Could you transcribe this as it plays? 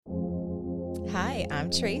Hi,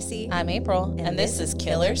 I'm Tracy. I'm April, and this is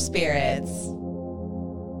Killer Spirits.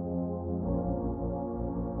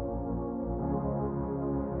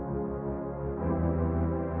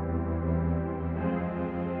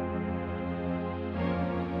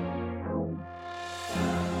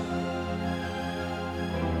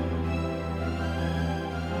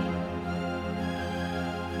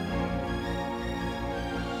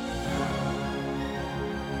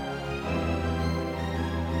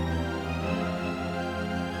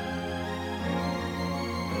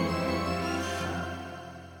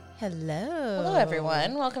 Hello,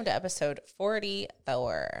 everyone. Welcome to episode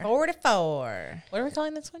 44. 44. What are we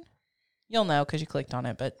calling this one? You'll know because you clicked on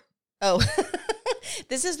it, but... Oh,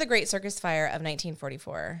 this is the Great Circus Fire of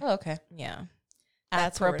 1944. Oh, okay. Yeah.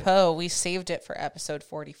 That's apropos, we saved it for episode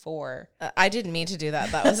 44. I didn't mean to do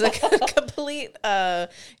that. That was a complete,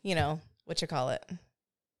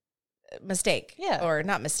 mistake. Yeah. Or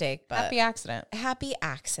not mistake, but... Happy accident. Happy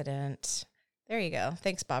accident. There you go.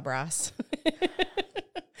 Thanks, Bob Ross.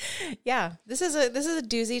 Yeah, this is a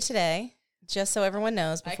doozy today. Just so everyone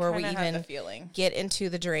knows, before we even get into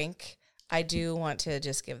the drink, I do want to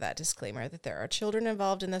just give that disclaimer that there are children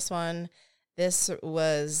involved in this one. This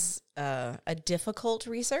was a difficult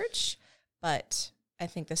research, but I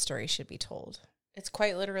think the story should be told. It's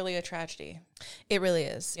quite literally a tragedy. It really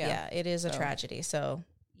is. Yeah, it is a tragedy. So,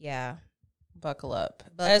 yeah. Buckle up.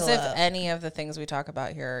 As if any of the things we talk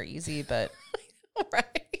about here are easy, but...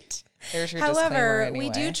 Right. There's your However, anyway. We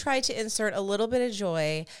do try to insert a little bit of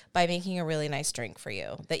joy by making a really nice drink for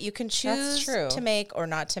you that you can choose to make or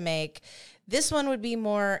not to make. This one would be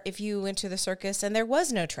more if you went to the circus and there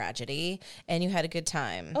was no tragedy and you had a good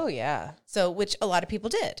time. Oh, yeah. So, which a lot of people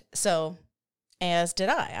did. So, as did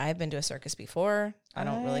I. I've been to a circus before. I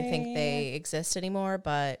don't really think they exist anymore,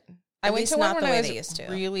 but... I went to one when I was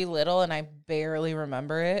really little, and I barely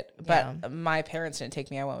remember it. But my parents didn't take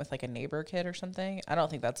me. I went with like a neighbor kid or something. I don't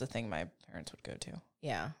think that's a thing my parents would go to.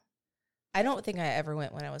 Yeah. I don't think I ever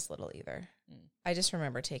went when I was little either. I just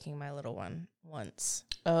remember taking my little one once.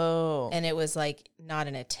 Oh. And it was like not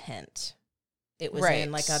in a tent. It was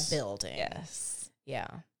in like a building. Yes. Yeah.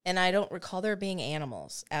 And I don't recall there being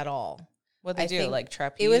animals at all. What they do, like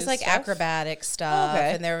trapeze? It was like stuff? acrobatic stuff. Oh,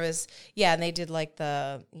 okay. And there was, and they did like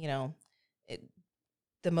the,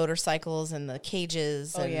 the motorcycles and the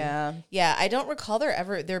cages. Oh, and, yeah. Yeah, I don't recall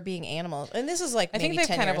there being animals. And this is like maybe 10 years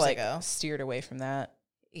ago. I think they've kind of steered away from that.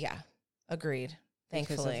 Yeah, agreed.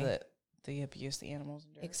 Thankfully. Because of the abuse the animals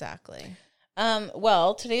endure. Exactly.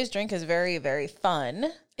 Well, today's drink is very, very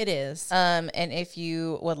fun. It is. And if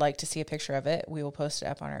you would like to see a picture of it, we will post it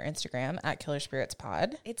up on our Instagram at Killer Spirits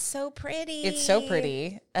Pod. It's so pretty. It's so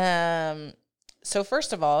pretty. So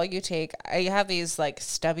first of all, I have these like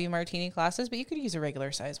stubby martini glasses, but you could use a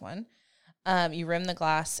regular size one. You rim the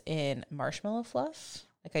glass in marshmallow fluff.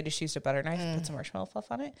 Like I just used a butter knife and put some marshmallow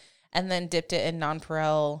fluff on it, and then dipped it in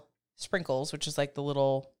nonpareil sprinkles, which is like the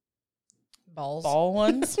little ball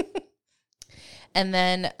ones. And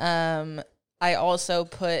then I also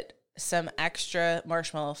put some extra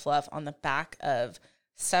marshmallow fluff on the back of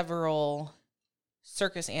several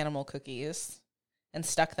circus animal cookies and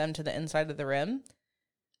stuck them to the inside of the rim.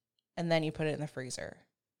 And then you put it in the freezer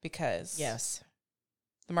because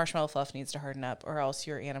the marshmallow fluff needs to harden up or else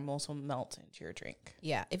your animals will melt into your drink.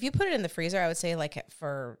 Yeah. If you put it in the freezer, I would say like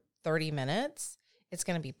for 30 minutes. It's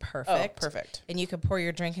going to be perfect. Oh, perfect. And you can pour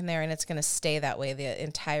your drink in there, and it's going to stay that way the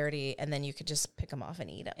entirety, and then you could just pick them off and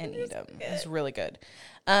eat them. It's really good.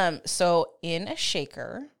 So in a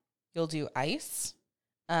shaker, you'll do ice.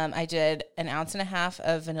 I did 1.5 ounces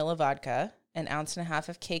of vanilla vodka, 1.5 ounces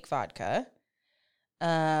of cake vodka.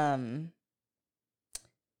 Probably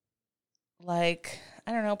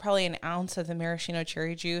 1 ounce of the maraschino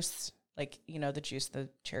cherry juice, like, the juice the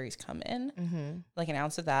cherries come in, like 1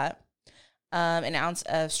 ounce of that. 1 ounce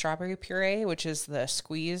of strawberry puree, which is the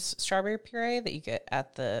squeeze strawberry puree that you get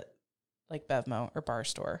at the like Bevmo or bar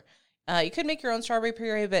store. You could make your own strawberry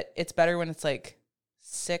puree, but it's better when it's like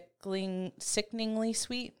sickeningly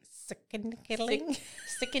sweet.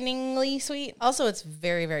 Sickeningly sweet. Also, it's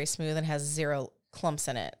very, very smooth and has 0 clumps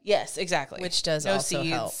in it. Yes, exactly. Which does no also seeds,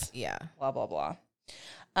 help. Yeah. Blah, blah, blah.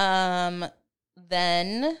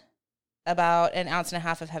 Then about 1.5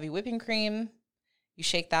 ounces of heavy whipping cream. You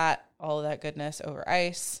shake that, all of that goodness over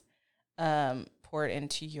ice, pour it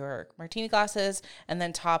into your martini glasses, and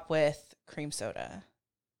then top with cream soda.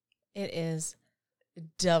 It is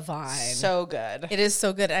divine. So good. It is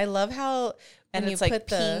so good. I love how and it's like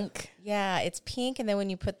pink. It's pink, and then when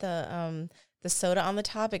you put the soda on the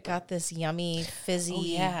top, it got this yummy,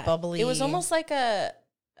 fizzy, bubbly. It was almost like a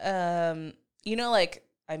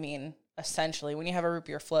essentially when you have a root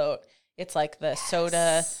beer float, It's like the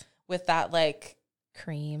soda with that like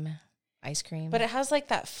cream, ice cream. But it has like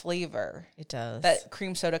that flavor. It does. That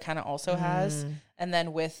cream soda kind of also has. And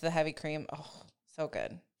then with the heavy cream, oh, so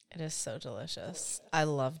good. It is so delicious. I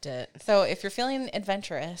loved it. So if you're feeling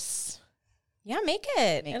adventurous... Yeah, make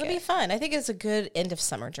it. It'll be fun. I think it's a good end of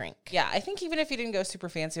summer drink. Yeah, I think even if you didn't go super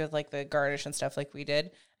fancy with like the garnish and stuff like we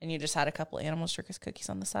did, and you just had a couple Animal Circus cookies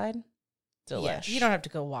on the side, delish. Yeah, you don't have to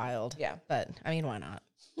go wild. Yeah. But, I mean, why not?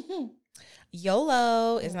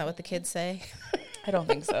 YOLO. Isn't that what the kids say? I don't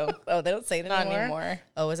think so. Oh, they don't say it anymore? Not anymore.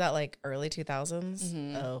 Oh, was that like early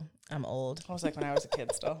 2000s? Oh, I'm old. I was like when I was a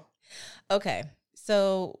kid still. Okay.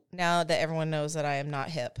 So now that everyone knows that I am not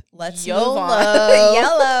hip, let's YOLO. move on.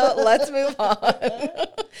 YOLO. Let's move on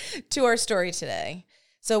to our story today.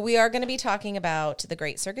 So we are going to be talking about the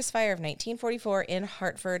Great Circus Fire of 1944 in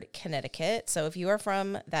Hartford, Connecticut. So if you are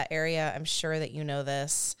from that area, I'm sure that you know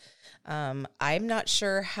this. I'm not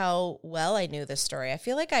sure how well I knew this story. I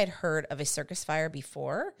feel like I'd heard of a circus fire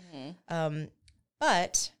before.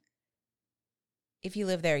 But if you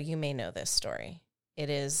live there, you may know this story. It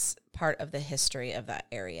is part of the history of that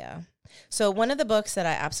area. So one of the books that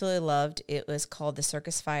I absolutely loved, it was called The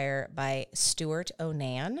Circus Fire by Stuart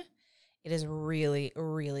Onan. It is really,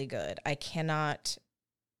 really good. I cannot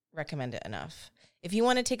recommend it enough. If you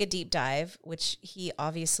want to take a deep dive, which he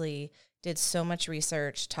obviously did so much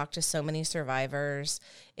research, talked to so many survivors,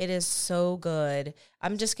 it is so good.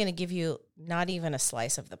 I'm just going to give you not even a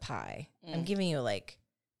slice of the pie. I'm giving you like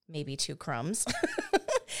maybe 2 crumbs.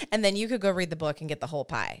 And then you could go read the book and get the whole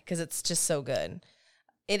pie because it's just so good.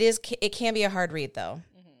 It can be a hard read, though.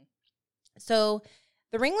 So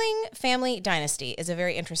the Ringling family dynasty is a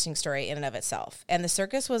very interesting story in and of itself. And the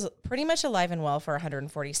circus was pretty much alive and well for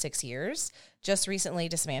 146 years, just recently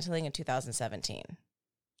dismantling in 2017.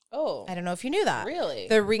 Oh. I don't know if you knew that. Really?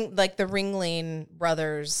 The Ringling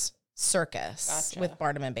Brothers Circus with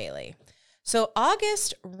Barnum and Bailey. So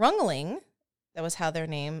August Rungling, that was how their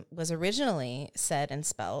name was originally said and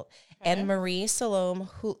spelt, and Marie Salome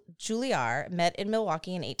Juliard met in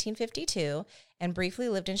Milwaukee in 1852 and briefly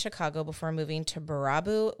lived in Chicago before moving to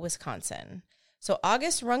Baraboo, Wisconsin. So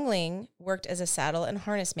August Rungling worked as a saddle and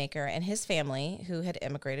harness maker, and his family, who had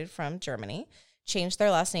immigrated from Germany, changed their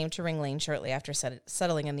last name to Ringling shortly after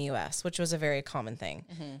settling in the U.S., which was a very common thing.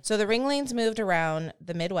 So the Ringlings moved around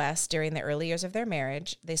the Midwest during the early years of their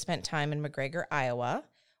marriage. They spent time in McGregor, Iowa,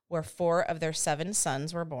 where 4 of their 7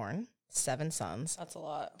 sons were born. 7 sons. That's a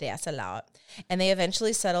lot. That's a lot. And they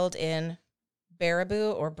eventually settled in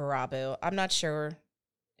Baraboo or Baraboo. I'm not sure.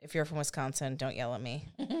 If you're from Wisconsin, don't yell at me.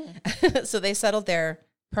 So they settled there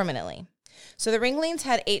permanently. So the Ringlings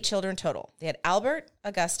had 8 children total. They had Albert,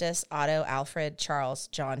 Augustus, Otto, Alfred, Charles,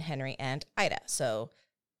 John, Henry, and Ida. So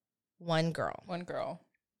 1 girl. 1 girl.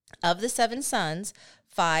 Of the 7 sons,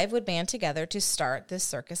 5 would band together to start this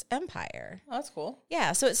circus empire. Oh, that's cool.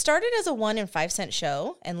 Yeah, so it started as a 1 and 5 cent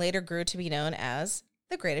show and later grew to be known as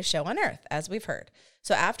the greatest show on earth, as we've heard.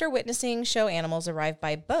 So after witnessing show animals arrive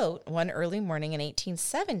by boat one early morning in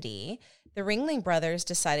 1870, the Ringling brothers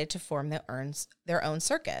decided to form their own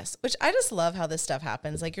circus, which I just love how this stuff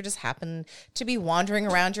happens. Like, you just happen to be wandering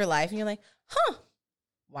around your life and you're like,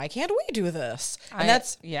 why can't we do this? And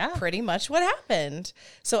that's pretty much what happened.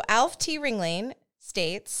 So Alf T. Ringling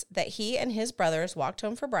states that he and his brothers walked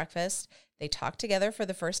home for breakfast. They talked together for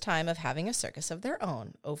the first time of having a circus of their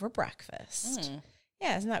own over breakfast.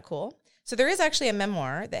 Yeah, isn't that cool? So there is actually a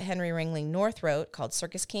memoir that Henry Ringling North wrote called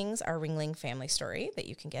Circus Kings, Our Ringling Family Story, that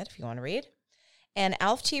you can get if you want to read. And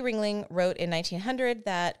Alf T. Ringling wrote in 1900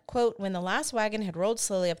 that, quote, when the last wagon had rolled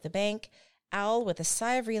slowly up the bank, Al, with a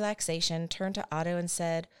sigh of relaxation, turned to Otto and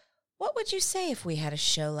said, what would you say if we had a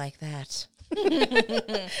show like that?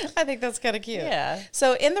 I think that's kind of cute. Yeah.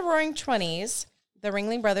 So in the Roaring 20s, the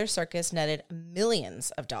Ringling Brothers Circus netted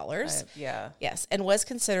millions of dollars. Yes, and was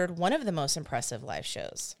considered one of the most impressive live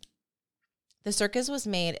shows. The circus was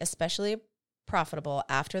made especially profitable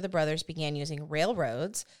after the brothers began using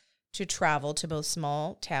railroads to travel to both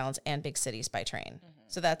small towns and big cities by train.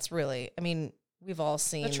 So that's really, I mean, we've all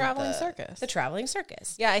seen the traveling circus. The traveling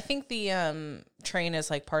circus. Yeah, I think the train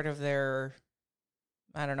is like part of their,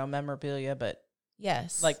 I don't know, memorabilia, but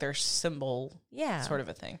yes, like their symbol, sort of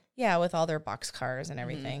a thing. Yeah, with all their boxcars and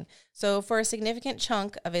everything. So for a significant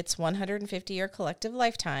chunk of its 150-year collective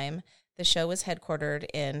lifetime, the show was headquartered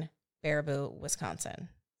in Baraboo, Wisconsin,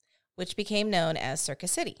 which became known as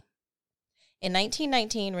Circus City. In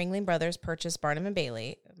 1919, Ringling Brothers purchased Barnum and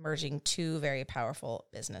Bailey, merging 2 very powerful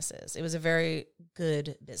businesses. It was a very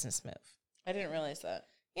good business move. I didn't realize that.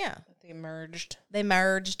 Yeah. That they merged.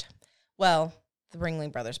 Well, the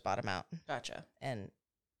Ringling Brothers bought them out. Gotcha. And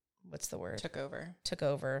what's the word? Took over. Took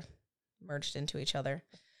over merged into each other.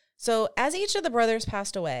 So as each of the brothers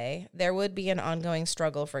passed away, there would be an ongoing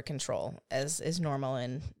struggle for control, as is normal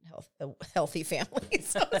in healthy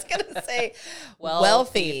families. I was going to say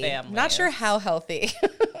wealthy families. Not sure how healthy.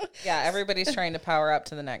 Yeah, everybody's trying to power up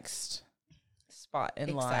to the next spot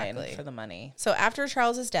in line for the money. So after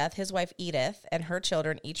Charles's death, his wife Edith and her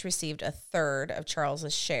children each received a third of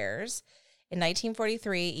Charles's shares. In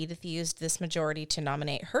 1943, Edith used this majority to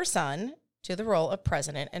nominate her son to the role of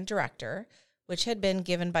president and director, which had been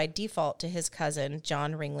given by default to his cousin,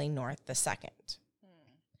 John Ringling North II.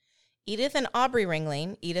 Edith and Aubrey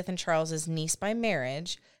Ringling, Edith and Charles's niece by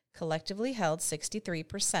marriage, collectively held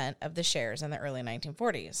 63% of the shares in the early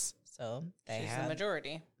 1940s. So they had the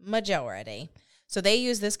majority. So they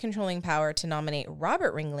used this controlling power to nominate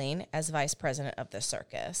Robert Ringling as vice president of the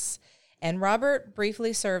circus. And Robert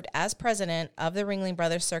briefly served as president of the Ringling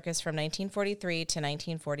Brothers Circus from 1943 to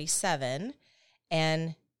 1947.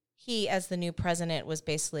 And he, as the new president, was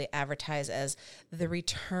basically advertised as the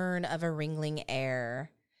return of a Ringling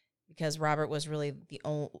heir, because Robert was really the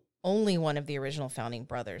only one of the original founding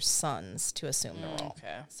brothers' sons to assume the role.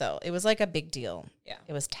 Okay. So it was like a big deal. Yeah.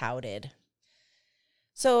 It was touted.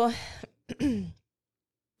 So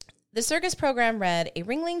the circus program read, "A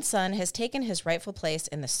Ringling son has taken his rightful place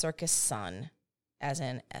in the circus sun," as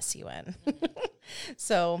in S-U-N.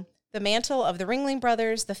 So the mantle of the Ringling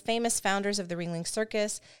Brothers, the famous founders of the Ringling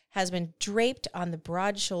Circus, has been draped on the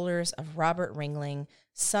broad shoulders of Robert Ringling,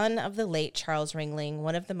 son of the late Charles Ringling,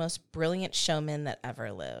 one of the most brilliant showmen that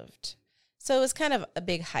ever lived. So it was kind of a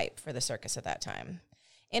big hype for the circus at that time.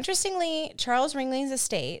 Interestingly, Charles Ringling's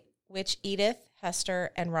estate, which Edith,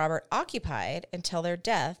 Hester, and Robert occupied until their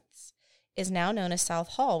deaths, is now known as South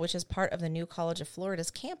Hall, which is part of the New College of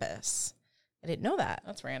Florida's campus. I didn't know that.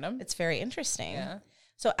 That's random. It's very interesting. Yeah.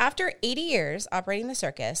 So after 80 years operating the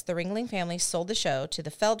circus, the Ringling family sold the show to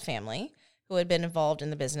the Feld family, who had been involved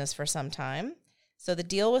in the business for some time. So the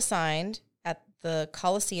deal was signed at the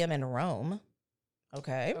Colosseum in Rome.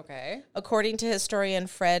 Okay. According to historian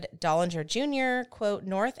Fred Dollinger Jr., quote,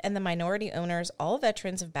 "North and the minority owners, all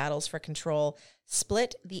veterans of battles for control,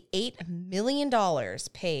 split the $8 million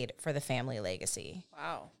paid for the family legacy."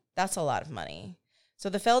 Wow. That's a lot of money. So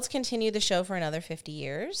the Felds continued the show for another 50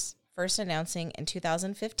 years, first announcing in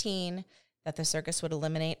 2015 that the circus would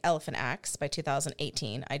eliminate elephant acts by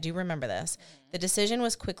 2018. I do remember this. The decision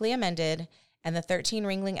was quickly amended, and the 13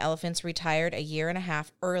 Ringling elephants retired a year and a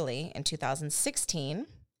half early in 2016.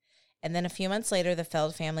 And then a few months later, the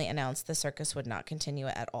Feld family announced the circus would not continue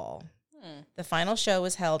at all. The final show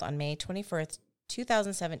was held on May 21st,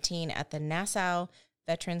 2017 at the Nassau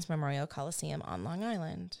Veterans Memorial Coliseum on Long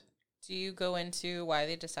Island. Do you go into why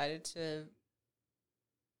they decided to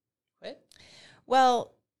quit?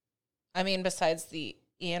 Well, I mean, besides the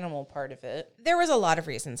animal part of it, there was a lot of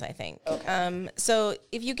reasons, I think. Okay. So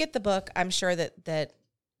if you get the book, I'm sure that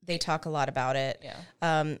they talk a lot about it.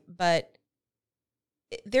 Yeah. But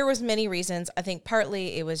there was many reasons. I think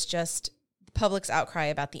partly it was just the public's outcry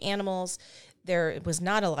about the animals. There was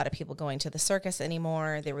not a lot of people going to the circus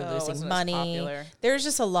anymore. They were losing money. There's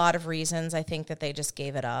just a lot of reasons, I think, that they just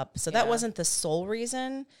gave it up. So that wasn't the sole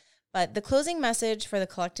reason. But the closing message for the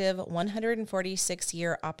collective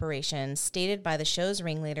 146-year operation, stated by the show's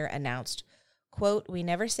ringleader, announced, quote, "We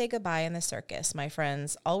never say goodbye in the circus, my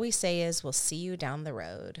friends. All we say is we'll see you down the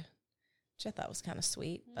road." Which I thought was kind of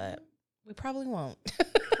sweet, but we probably won't.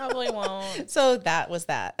 Probably won't. So that was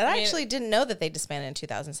that. And I actually didn't know that they disbanded in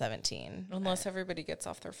 2017. Unless everybody gets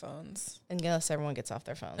off their phones. Unless everyone gets off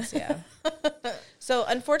their phones, yeah. So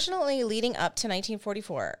unfortunately, leading up to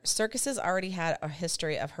 1944, circuses already had a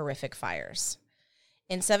history of horrific fires.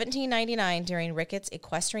 In 1799, during Ricketts'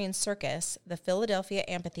 Equestrian Circus, the Philadelphia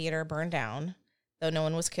Amphitheater burned down, though no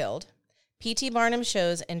one was killed. P.T. Barnum's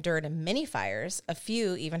shows endured many fires. A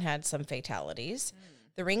few even had some fatalities.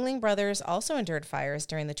 The Ringling Brothers also endured fires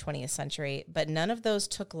during the 20th century, but none of those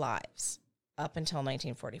took lives up until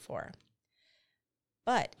 1944.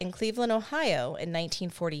 But in Cleveland, Ohio, in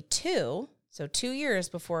 1942, so 2 years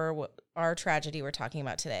before our tragedy we're talking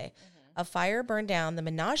about today, a fire burned down the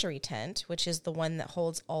menagerie tent, which is the one that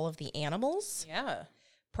holds all of the animals. Yeah.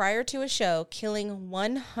 Prior to a show, killing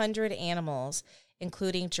 100 animals,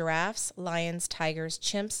 including giraffes, lions, tigers,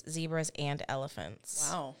 chimps, zebras, and elephants.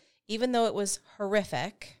 Wow. Even though it was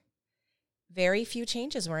horrific, very few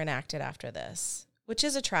changes were enacted after this, which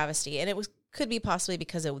is a travesty. And it could be possibly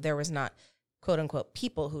because there was not, quote unquote,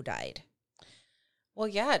 people who died. Well,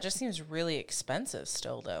 yeah, it just seems really expensive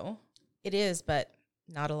still, though. It is, but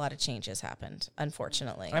not a lot of changes happened,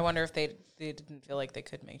 unfortunately. I wonder if they didn't feel like they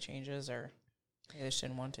could make changes, or they just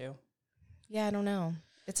didn't want to. Yeah, I don't know.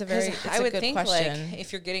 It's a very I would think question. Like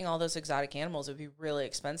if you're getting all those exotic animals, it would be really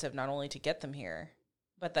expensive not only to get them here,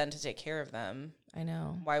 but then to take care of them. I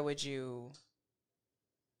know. Why would you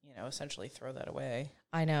essentially throw that away?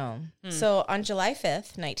 I know. So on July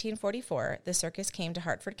 5th, 1944, the circus came to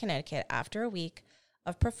Hartford, Connecticut after a week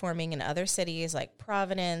of performing in other cities like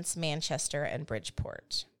Providence, Manchester, and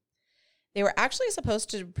Bridgeport. They were actually supposed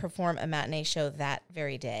to perform a matinee show that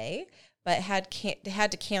very day, but had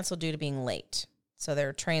to cancel due to being late. So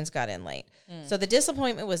their trains got in late. So the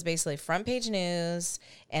disappointment was basically front page news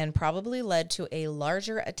and probably led to a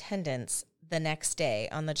larger attendance the next day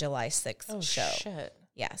on the July 6th show. Shit.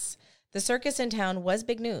 Yes. The circus in town was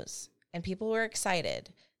big news, and people were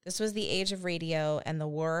excited. This was the age of radio, and the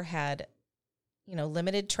war had,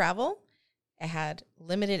 limited travel. It had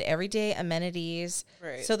limited everyday amenities.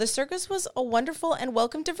 Right. So the circus was a wonderful and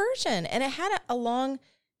welcome diversion, and it had a long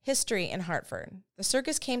history in Hartford. The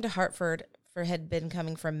circus came to Hartford had been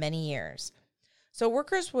coming for many years. So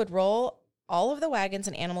workers would roll all of the wagons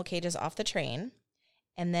and animal cages off the train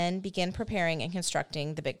and then begin preparing and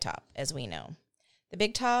constructing the big top, as we know. The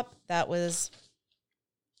big top that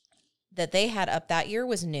they had up that year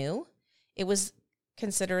was new. It was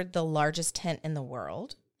considered the largest tent in the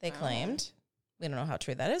world, they claimed. We don't know how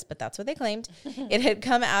true that is, but that's what they claimed. It had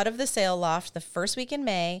come out of the sail loft the first week in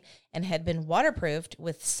May and had been waterproofed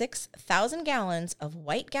with 6,000 gallons of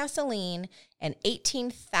white gasoline and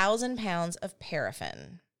 18,000 pounds of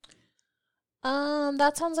paraffin.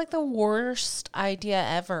 That sounds like the worst idea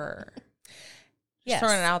ever. Yes. Just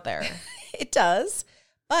throwing it out there. It does.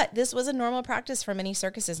 But this was a normal practice for many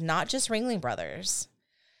circuses, not just Ringling Brothers.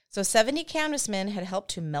 So 70 canvasmen had helped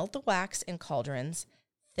to melt the wax in cauldrons,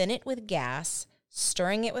 thin it with gas,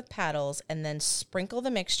 stirring it with paddles, and then sprinkle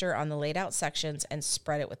the mixture on the laid-out sections and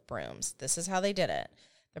spread it with brooms. This is how they did it.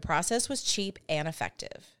 The process was cheap and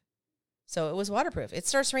effective. So it was waterproof. It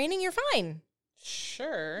starts raining, you're fine.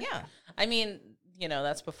 Sure. Yeah. I mean,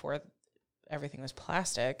 that's before everything was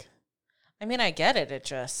plastic. I mean, I get it. It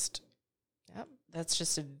just, that's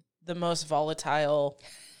just the most volatile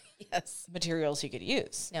materials you could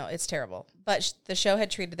use. No, it's terrible. But the show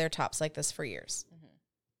had treated their tops like this for years.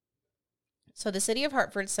 So the city of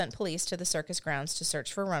Hartford sent police to the circus grounds to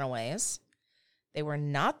search for runaways. They were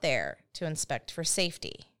not there to inspect for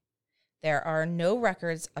safety. There are no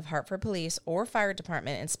records of Hartford police or fire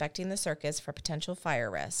department inspecting the circus for potential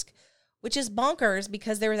fire risk, which is bonkers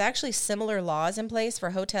because there was actually similar laws in place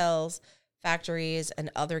for hotels, factories,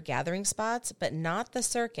 and other gathering spots, but not the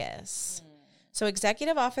circus. So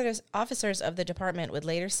executive officers of the department would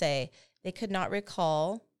later say they could not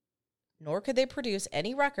recall, nor could they produce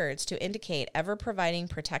any records to indicate ever providing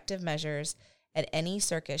protective measures at any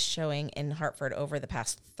circus showing in Hartford over the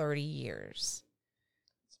past 30 years.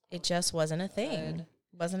 It just wasn't a thing.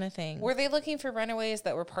 Wasn't a thing. Were they looking for runaways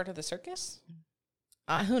that were part of the circus?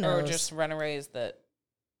 Who knows? Or just runaways that...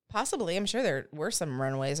 Possibly. I'm sure there were some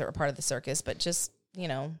runaways that were part of the circus, but just,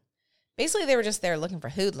 basically they were just there looking for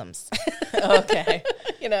hoodlums. Okay.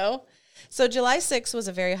 So July 6th was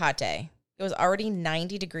a very hot day. It was already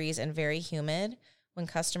 90 degrees and very humid when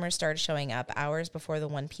customers started showing up hours before the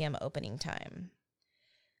 1 p.m. opening time.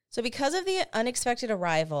 So because of the unexpected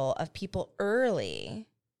arrival of people early,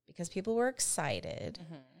 because people were excited,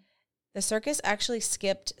 the circus actually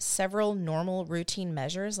skipped several normal routine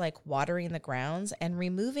measures like watering the grounds and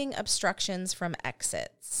removing obstructions from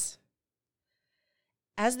exits.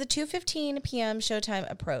 As the 2:15 p.m. showtime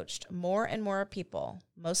approached, more and more people,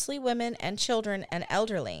 mostly women and children and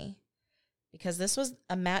elderly, because this was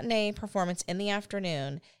a matinee performance in the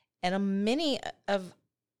afternoon, and many of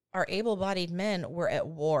our able-bodied men were at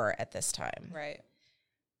war at this time. Right.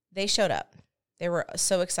 They showed up. They were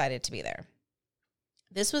so excited to be there.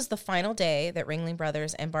 This was the final day that Ringling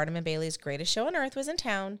Brothers and Barnum and Bailey's Greatest Show on Earth was in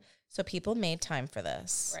town, so people made time for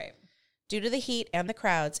this. Right. Due to the heat and the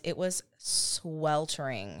crowds, it was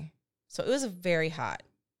sweltering. So it was very hot.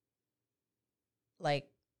 Like,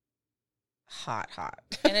 hot.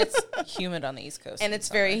 And it's humid on the East Coast. And it's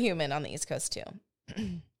very humid on the East Coast, too.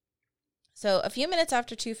 So a few minutes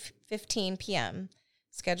after 2:15 p.m.,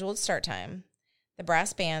 scheduled start time, the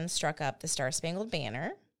brass band struck up the Star-Spangled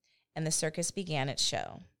Banner, and the circus began its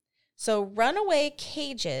show. So runaway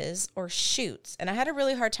cages or chutes, and I had a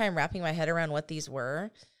really hard time wrapping my head around what these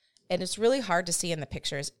were, and it's really hard to see in the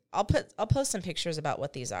pictures. I'll post some pictures about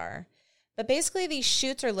what these are. But basically, these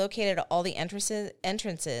chutes are located at all the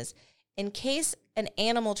entrances in case an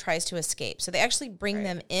animal tries to escape. So they actually bring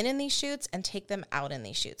them in these chutes and take them out in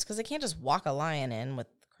these chutes because they can't just walk a lion in with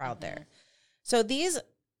the crowd there. So these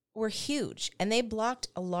were huge, and they blocked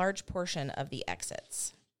a large portion of the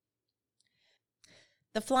exits.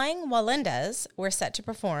 The Flying Walendas were set to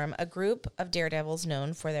perform a group of daredevils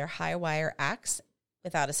known for their high wire acts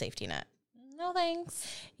without a safety net. No thanks.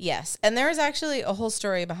 Yes, and there is actually a whole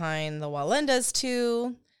story behind the Walendas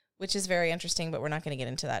too, which is very interesting, but we're not going to get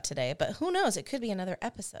into that today. But who knows? It could be another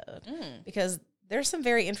episode because there's some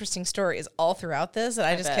very interesting stories all throughout this, and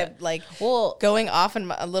I just kept going off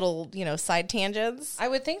in a little, side tangents. I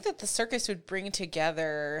would think that the circus would bring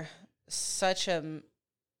together such a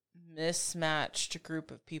mismatched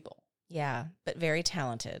group of people. Yeah, but very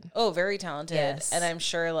talented. Oh, very talented. Yes. And I'm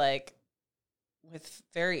sure with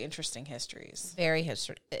very interesting histories. Very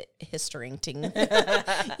history-ting.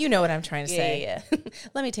 You know what I'm trying to say. Yeah.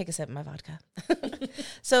 Let me take a sip of my vodka.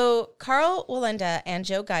 So Carl Walenda and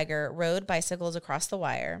Joe Geiger rode bicycles across the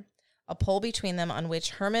wire, a pole between them on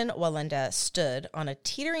which Herman Walenda stood on a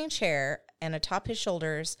teetering chair and atop his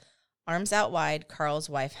shoulders, arms out wide, Carl's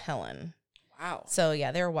wife, Helen. Wow. So,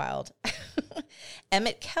 yeah, they were wild.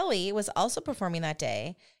 Emmett Kelly was also performing that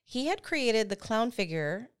day. He had created the clown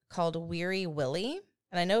figure called Weary Willie,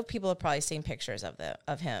 and I know people have probably seen pictures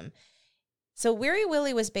of him. So Weary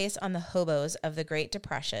Willie was based on the hobos of the Great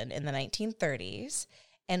Depression in the 1930s,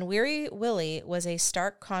 and Weary Willie was a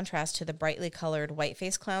stark contrast to the brightly colored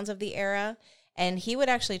white-faced clowns of the era, and he would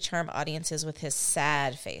actually charm audiences with his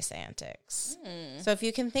sad face antics. So if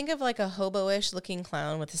you can think of like a hobo-ish looking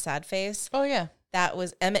clown with a sad face, oh yeah, that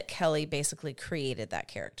was Emmett Kelly basically created that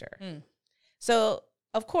character. So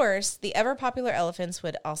of course, the ever-popular elephants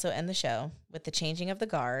would also end the show with the changing of the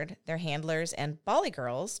guard, their handlers, and Bolly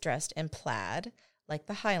girls dressed in plaid, like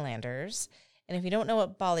the Highlanders. And if you don't know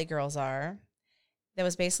what Bolly girls are, that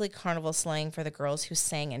was basically carnival slang for the girls who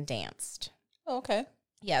sang and danced. Oh, okay.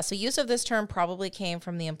 Yeah, so use of this term probably came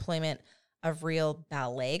from the employment of real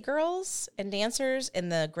ballet girls and dancers in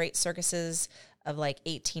the great circuses of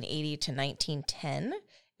 1880 to 1910.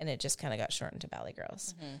 And it just kind of got shortened to ballet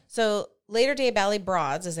girls. So later day ballet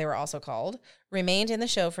broads, as they were also called, remained in the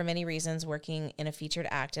show for many reasons, working in a featured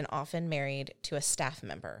act and often married to a staff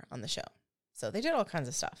member on the show. So they did all kinds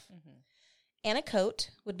of stuff. Anna Coate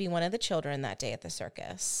would be one of the children that day at the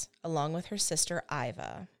circus, along with her sister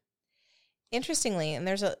Iva. Interestingly,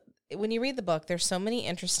 and when you read the book, there's so many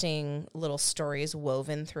interesting little stories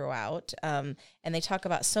woven throughout, and they talk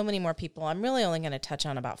about so many more people. I'm really only going to touch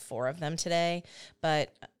on about 4 of them today,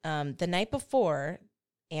 but the night before,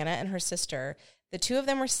 Anna and her sister, the 2 of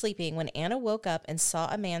them were sleeping when Anna woke up and saw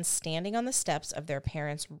a man standing on the steps of their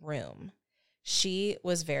parents' room. She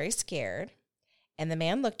was very scared, and the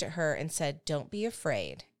man looked at her and said, "Don't be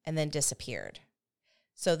afraid," and then disappeared.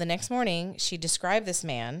 So the next morning, she described this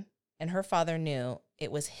man, and her father knew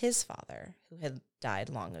it was his father who had died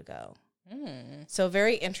long ago. So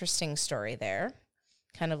very interesting story there,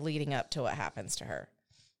 kind of leading up to what happens to her.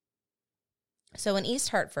 So in East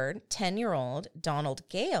Hartford, 10-year-old Donald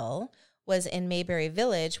Gale was in Mayberry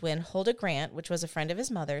Village when Huldah Grant, which was a friend of his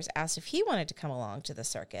mother's, asked if he wanted to come along to the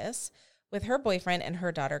circus with her boyfriend and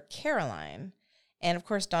her daughter Caroline. And of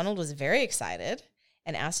course, Donald was very excited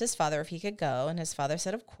and asked his father if he could go, and his father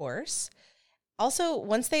said, of course. Also,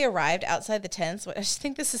 once they arrived outside the tents, I just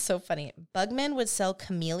think this is so funny, Bugman would sell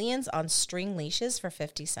chameleons on string leashes for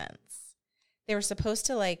 50 cents. They were supposed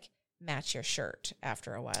to, match your shirt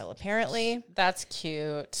after a while, apparently. That's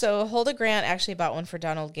cute. So Huldah Grant actually bought one for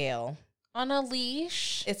Donald Gale. On a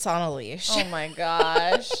leash? It's on a leash. Oh, my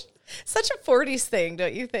gosh. Such a 40s thing,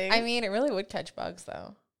 don't you think? I mean, it really would catch bugs,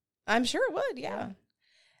 though. I'm sure it would, yeah.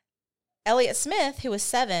 Elliot Smith, who was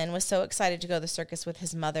 7, was so excited to go to the circus with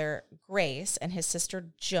his mother, Grace, and his sister,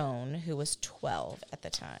 Joan, who was 12 at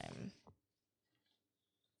the time.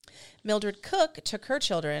 Mildred Cook took her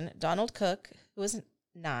children, Donald Cook, who was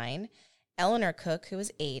 9, Eleanor Cook, who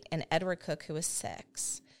was 8, and Edward Cook, who was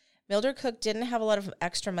 6. Mildred Cook didn't have a lot of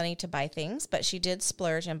extra money to buy things, but she did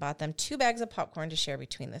splurge and bought them 2 bags of popcorn to share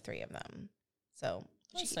between the 3 of them. So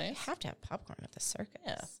that's you nice. have to have popcorn at the circus.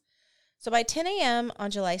 Yeah. So by 10 a.m.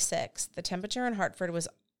 on July 6th, the temperature in Hartford was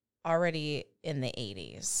already in the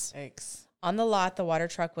 80s. Thanks. On the lot, the water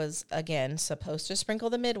truck was, again, supposed to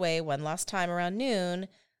sprinkle the midway one last time around noon,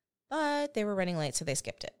 but they were running late, so they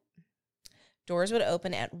skipped it. Doors would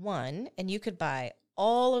open at 1, and you could buy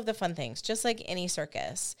all of the fun things, just like any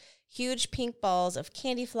circus. Huge pink balls of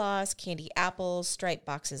candy floss, candy apples, striped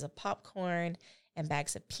boxes of popcorn, and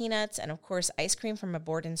bags of peanuts, and, of course, ice cream from a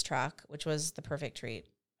Borden's truck, which was the perfect treat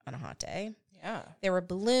on a hot day. Yeah. There were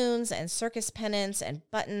balloons and circus pennants and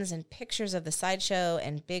buttons and pictures of the sideshow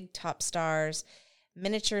and big top stars,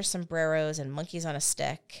 miniature sombreros and monkeys on a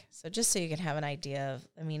stick. So just so you can have an idea of,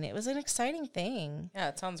 it was an exciting thing. Yeah,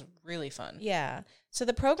 it sounds really fun. Yeah. So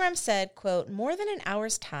the program said, quote, more than an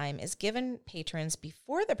hour's time is given patrons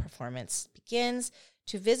before the performance begins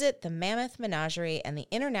to visit the Mammoth Menagerie and the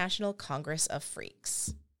International Congress of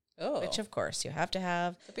Freaks. Oh. Which, of course, you have to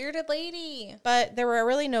have. The bearded lady. But there were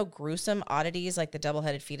really no gruesome oddities like the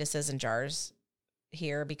double-headed fetuses in jars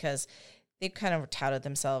here because they kind of touted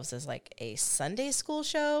themselves as like a Sunday school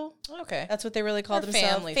show. Okay. That's what they really called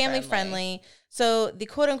themselves. Family friendly. So the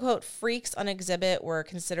quote-unquote freaks on exhibit were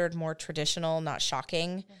considered more traditional, not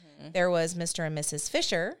shocking. Mm-hmm. There was Mr. and Mrs.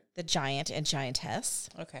 Fisher, the giant and giantess.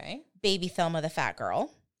 Okay. Baby Thelma, the fat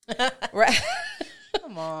girl.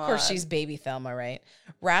 Come on. Of course, she's baby Thelma, right?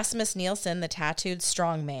 Rasmus Nielsen, the tattooed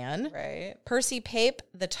strong man. Right. Percy Pape,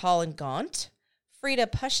 the tall and gaunt. Frida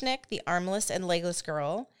Pushnik, the armless and legless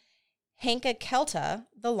girl. Hanka Kelta,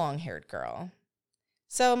 the long-haired girl.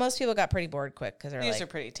 So most people got pretty bored quick because they're These are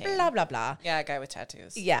pretty tame. Blah, blah, blah. Yeah, a guy with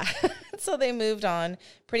tattoos. Yeah. So they moved on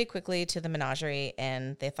pretty quickly to the menagerie,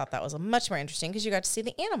 and they thought that was much more interesting because you got to see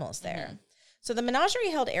the animals there. Mm-hmm. So the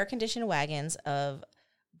menagerie held air-conditioned wagons of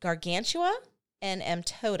Gargantua and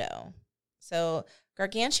Mtoto. So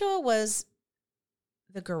Gargantua was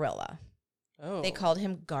the gorilla. Oh. They called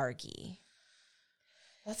him Gargi.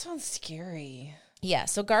 That sounds scary. Yeah,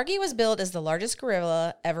 so Gargi was billed as the largest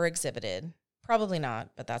gorilla ever exhibited. Probably not,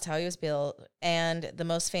 but that's how he was billed. And the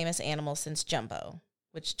most famous animal since Jumbo,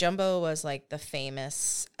 which Jumbo was like the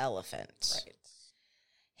famous elephant. Right.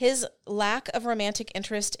 His lack of romantic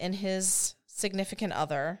interest in his significant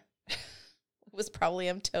other was probably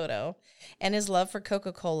Mtoto, and his love for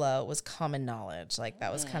Coca-Cola was common knowledge. Like,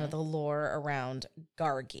 that was kind of the lore around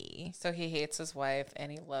Gargi. So he hates his wife,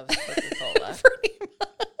 and he loves Coca-Cola. Pretty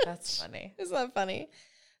much. That's funny. Isn't that funny?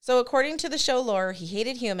 So according to the show lore, he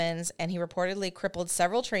hated humans, and he reportedly crippled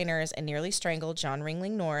several trainers and nearly strangled John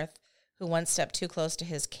Ringling North, who once stepped too close to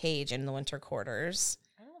his cage in the winter quarters.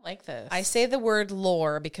 I don't like this. I say the word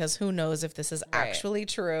lore because who knows if this is actually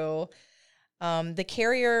true. The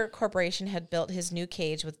Carrier Corporation had built his new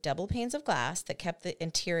cage with double panes of glass that kept the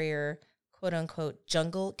interior, quote-unquote,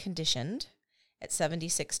 jungle conditioned at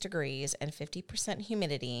 76 degrees and 50%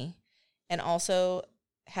 humidity, and also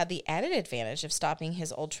had the added advantage of stopping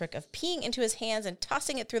his old trick of peeing into his hands and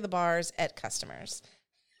tossing it through the bars at customers.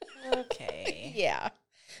 Okay. Yeah.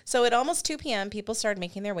 So at almost 2 p.m., people started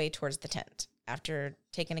making their way towards the tent after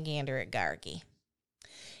taking a gander at Gargi.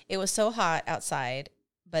 It was so hot outside,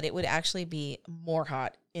 but it would actually be more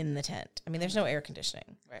hot in the tent. I mean, there's no air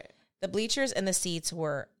conditioning. Right. The bleachers and the seats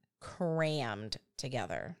were crammed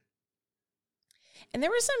together. And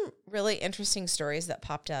there were some really interesting stories that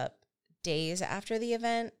popped up days after the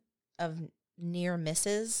event of near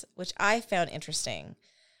misses, which I found interesting.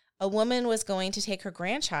 A woman was going to take her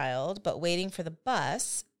grandchild, but waiting for the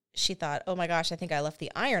bus, she thought, oh my gosh, I think I left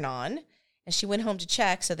the iron on. And she went home to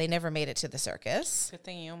check, so they never made it to the circus. Good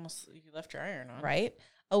thing you left your iron on. Right.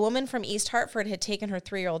 A woman from East Hartford had taken her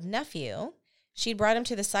 3-year-old nephew. She'd brought him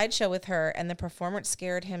to the sideshow with her, and the performance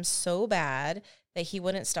scared him so bad that he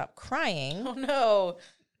wouldn't stop crying. Oh, no.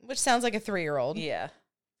 Which sounds like a 3-year-old. Yeah.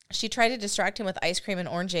 She tried to distract him with ice cream and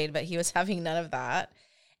orangeade, but he was having none of that.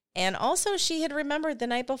 And also, she had remembered the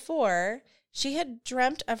night before, she had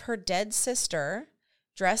dreamt of her dead sister,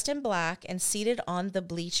 dressed in black and seated on the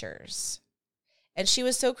bleachers. And she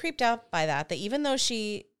was so creeped out by that even though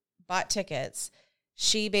she bought tickets,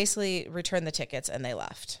 she basically returned the tickets and they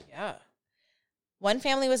left. Yeah. One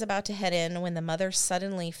family was about to head in when the mother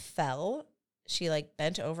suddenly fell. She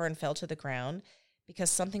bent over and fell to the ground because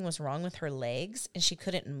something was wrong with her legs and she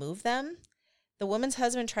couldn't move them. The woman's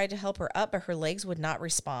husband tried to help her up, but her legs would not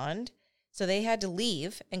respond. So they had to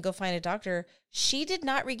leave and go find a doctor. She did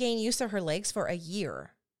not regain use of her legs for a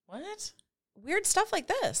year. What? Weird stuff like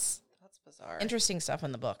this. That's bizarre. Interesting stuff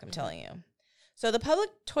in the book, I'm telling you. So the public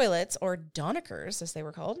toilets, or Donickers, as they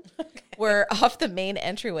were called, were off the main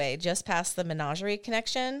entryway just past the menagerie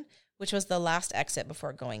connection, which was the last exit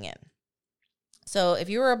before going in. So if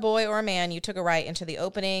you were a boy or a man, you took a right into the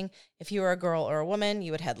opening. If you were a girl or a woman,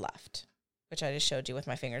 you would head left, which I just showed you with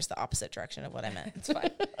my fingers the opposite direction of what I meant. It's fine.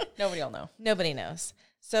 Nobody will know. Nobody knows.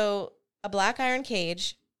 So a black iron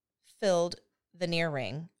cage filled the near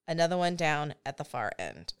ring, another one down at the far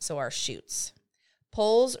end. So our chutes.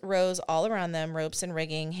 Poles rose all around them, ropes and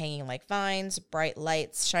rigging hanging like vines, bright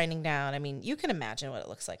lights shining down. I mean, you can imagine what it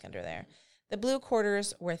looks like under there. The blue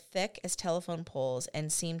quarters were thick as telephone poles and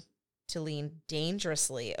seemed to lean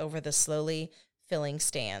dangerously over the slowly filling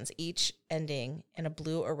stands, each ending in a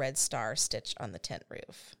blue or red star stitched on the tent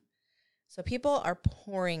roof. So people are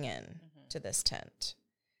pouring in to this tent.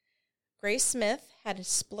 Grace Smith had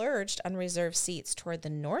splurged on reserved seats toward the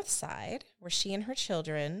north side, where she and her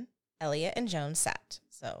children, Elliot and Joan, sat.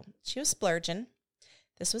 So she was splurging.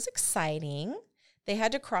 This was exciting. They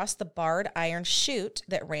had to cross the barred iron chute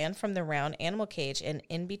that ran from the round animal cage and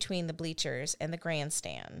in between the bleachers and the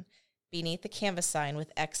grandstand, beneath the canvas sign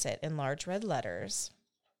with exit in large red letters,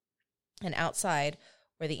 and outside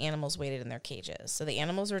where the animals waited in their cages. So the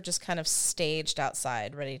animals were just kind of staged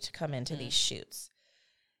outside, ready to come into these chutes.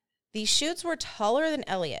 These chutes were taller than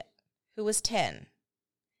Elliot, who was 10,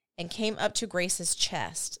 and came up to Grace's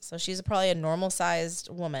chest. So she's probably a normal-sized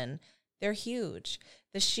woman. They're huge.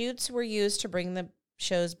 The chutes were used to bring the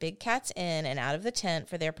show's big cats in and out of the tent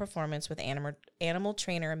for their performance with animal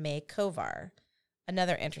trainer May Kovar.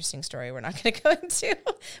 Another interesting story we're not going to go into,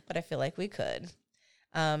 but I feel like we could.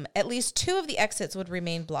 At least 2 of the exits would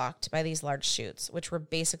remain blocked by these large chutes, which were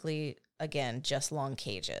basically, again, just long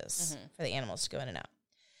cages for the animals to go in and out.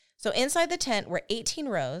 So inside the tent were 18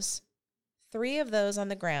 rows, 3 of those on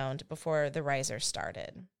the ground before the riser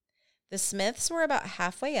started. The Smiths were about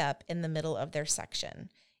halfway up in the middle of their section.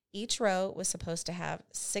 Each row was supposed to have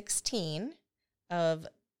 16 of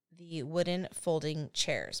the wooden folding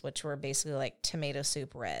chairs, which were basically like tomato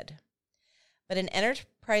soup red. But an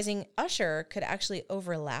enterprising usher could actually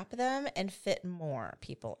overlap them and fit more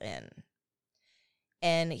people in.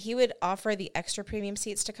 And he would offer the extra premium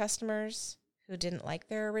seats to customers who didn't like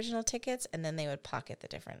their original tickets, and then they would pocket the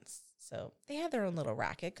difference. So they had their own little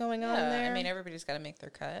racket going on there. I mean, everybody's got to make their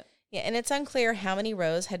cut. Yeah, and it's unclear how many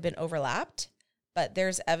rows had been overlapped, but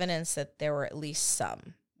there's evidence that there were at least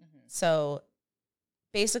some. So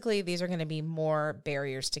basically, these are going to be more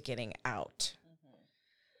barriers to getting out.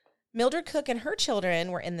 Mildred Cook and her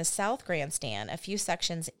children were in the South Grandstand, a few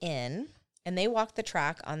sections in, and they walked the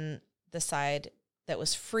track on the side that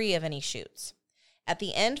was free of any chutes. At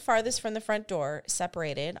the end farthest from the front door,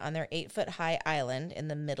 separated on their 8-foot-high island in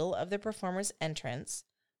the middle of the performer's entrance,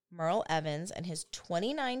 Merle Evans and his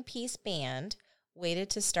 29-piece band waited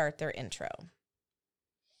to start their intro.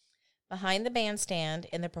 Behind the bandstand,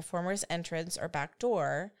 in the performer's entrance or back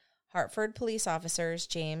door, Hartford police officers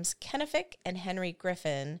James Kennefick and Henry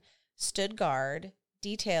Griffin stood guard,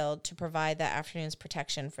 detailed to provide that afternoon's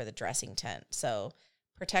protection for the dressing tent. So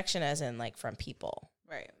protection as in like from people.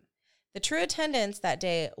 Right. The true attendance that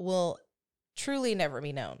day will truly never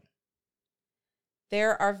be known.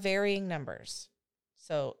 There are varying numbers.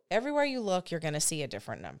 So everywhere you look, you're going to see a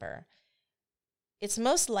different number. It's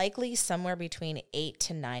most likely somewhere between 8,000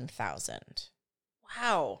 to 9,000.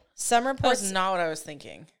 Wow. Some reports... That's not what I was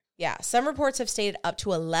thinking. Yeah, some reports have stated up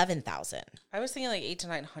to 11,000. I was thinking like 800 to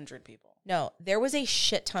 900 people. No, there was a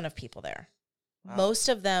shit ton of people there. Wow. Most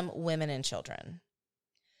of them women and children.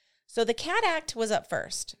 So the cat act was up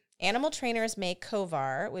first. Animal trainers May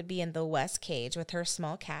Kovar would be in the west cage with her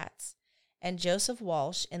small cats, and Joseph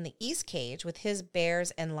Walsh in the east cage with his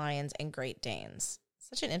bears and lions and Great Danes.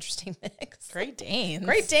 Such an interesting mix. Great Danes.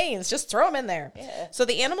 Great Danes. Just throw them in there. Yeah. So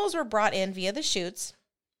the animals were brought in via the chutes.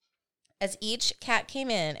 As each cat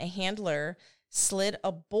came in, a handler slid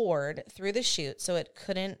a board through the chute so it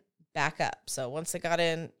couldn't back up. So once it got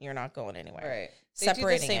in, you're not going anywhere. Right.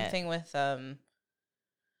 Separating they do the same thing with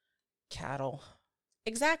cattle.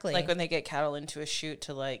 Exactly. Like when they get cattle into a chute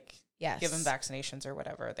to like give them vaccinations or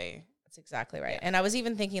whatever. That's exactly right. Yeah. And I was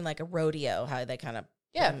even thinking like a rodeo, how they kind of...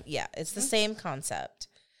 it's the same concept.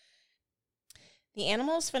 The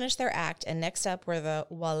animals finished their act, and next up were the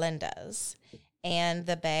Walendas. And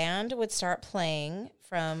the band would start playing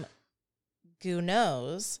from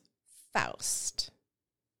Gounod's Faust.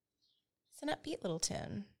 It's an upbeat little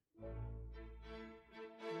tune.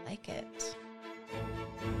 I like it.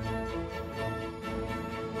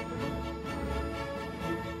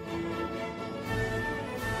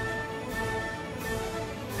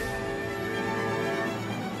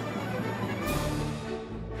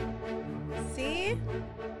 See?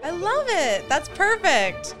 I love it. That's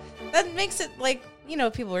perfect. That makes it like,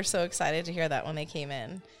 people were so excited to hear that when they came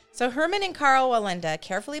in. So Herman and Carl Walenda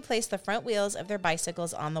carefully placed the front wheels of their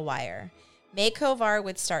bicycles on the wire. May Kovar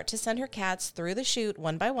would start to send her cats through the chute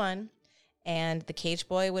one by one, and the cage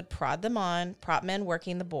boy would prod them on, prop men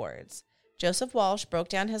working the boards. Joseph Walsh broke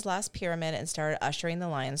down his last pyramid and started ushering the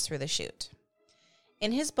lions through the chute.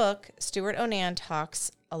 In his book, Stuart Onan talks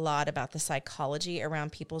a lot about the psychology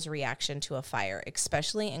around people's reaction to a fire,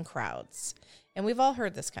 especially in crowds. And we've all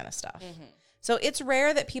heard this kind of stuff. Mm-hmm. So it's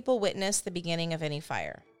rare that people witness the beginning of any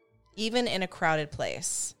fire, even in a crowded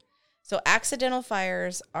place. So accidental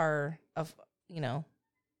fires are,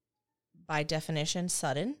 by definition,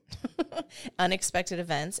 sudden, unexpected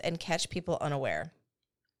events and catch people unaware.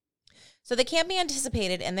 So they can't be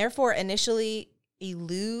anticipated and therefore initially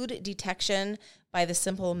elude detection by the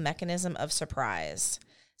simple mechanism of surprise.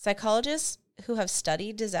 Psychologists who have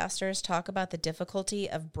studied disasters talk about the difficulty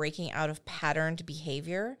of breaking out of patterned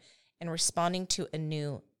behavior and responding to a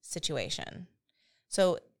new situation.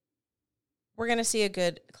 So we're going to see a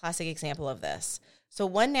good classic example of this. So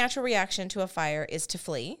one natural reaction to a fire is to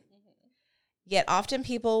flee. Yet often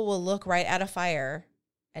people will look right at a fire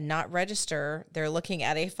and not register they're looking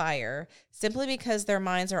at a fire simply because their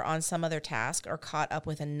minds are on some other task or caught up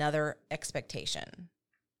with another expectation.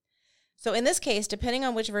 So in this case, depending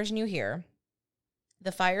on which version you hear,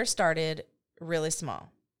 the fire started really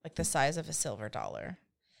small, like the size of a silver dollar.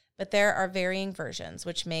 But there are varying versions,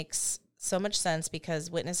 which makes so much sense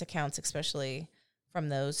because witness accounts, especially from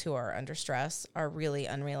those who are under stress, are really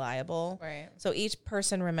unreliable. Right. So each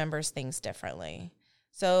person remembers things differently.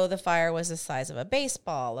 So the fire was the size of a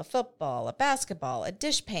baseball, a football, a basketball, a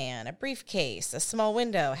dishpan, a briefcase, a small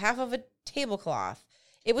window, half of a tablecloth.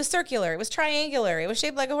 It was circular. It was triangular. It was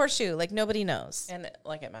shaped like a horseshoe. Like, nobody knows. And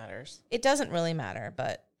like it matters. It doesn't really matter,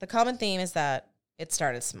 but the common theme is that it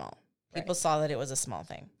started small. People saw that it was a small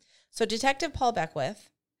thing. So Detective Paul Beckwith,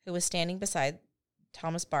 who was standing beside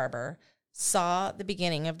Thomas Barber, saw the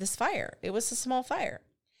beginning of this fire. It was a small fire.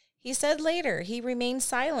 He said later he remained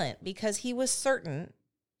silent because he was certain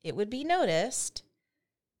it would be noticed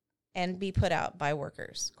and be put out by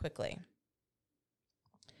workers quickly.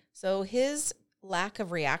 So his lack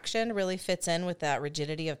of reaction really fits in with that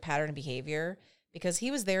rigidity of pattern behavior because he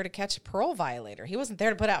was there to catch a parole violator. He wasn't there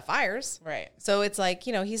to put out fires. Right. So it's like,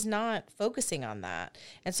 he's not focusing on that.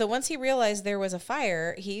 And so once he realized there was a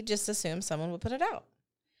fire, he just assumed someone would put it out,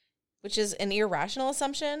 which is an irrational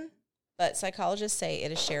assumption, but psychologists say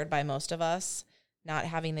it is shared by most of us, not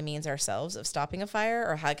having the means ourselves of stopping a fire,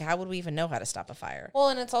 or how would we even know how to stop a fire? Well,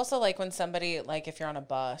 and it's also like when somebody, like if you're on a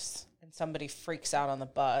bus and somebody freaks out on the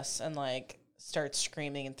bus and like starts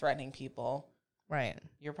screaming and threatening people. Right.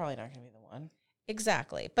 You're probably not going to be the one.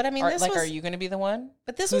 Exactly. But I mean, are you going to be the one?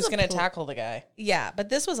 But this who's was going to tackle the guy? Yeah, but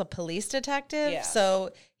this was a police detective. Yeah.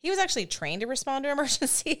 So he was actually trained to respond to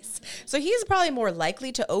emergencies. So he's probably more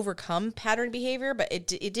likely to overcome pattern behavior, but it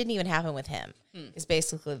didn't even happen with him. Is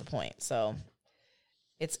basically the point. So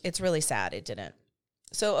it's really sad it didn't.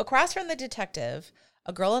 So across from the detective,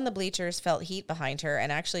 a girl in the bleachers felt heat behind her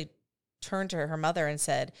and actually turned to her mother and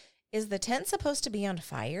said, "Is the tent supposed to be on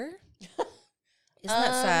fire?" Isn't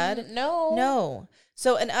that sad? No.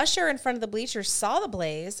 So an usher in front of the bleachers saw the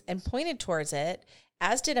blaze and pointed towards it,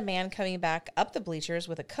 as did a man coming back up the bleachers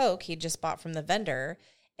with a Coke he'd just bought from the vendor.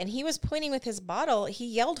 And he was pointing with his bottle. He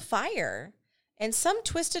yelled fire. And some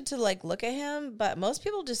twisted to look at him, but most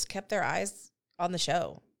people just kept their eyes on the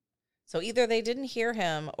show. So either they didn't hear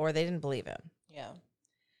him or they didn't believe him. Yeah.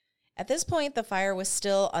 At this point, the fire was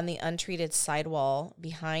still on the untreated sidewall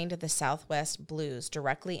behind the Southwest Blues,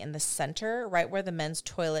 directly in the center, right where the men's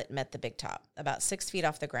toilet met the big top, about 6 feet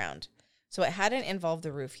off the ground. So it hadn't involved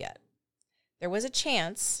the roof yet. There was a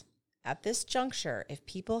chance at this juncture, if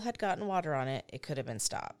people had gotten water on it, it could have been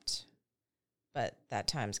stopped. But that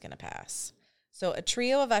time's going to pass. So a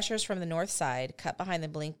trio of ushers from the north side cut behind the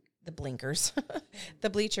blinkers, the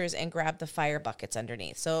bleachers, and grabbed the fire buckets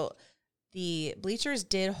underneath. So the bleachers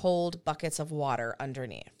did hold buckets of water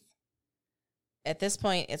underneath. At this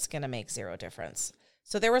point, it's going to make zero difference.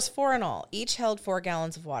 So there was 4 in all. Each held 4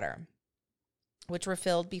 gallons of water, which were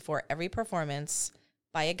filled before every performance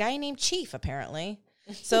by a guy named Chief, apparently.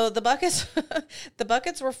 So the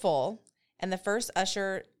buckets were full, and the first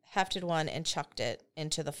usher hefted one and chucked it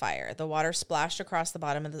into the fire. The water splashed across the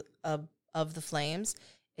bottom of the flames.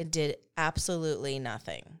 It did absolutely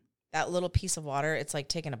nothing. That little piece of water, it's like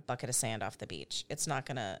taking a bucket of sand off the beach. It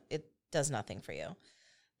does nothing for you.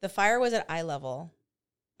 The fire was at eye level,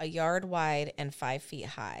 a yard wide and 5 feet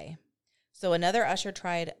high. So another usher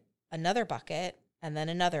tried another bucket and then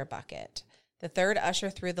another bucket. The third usher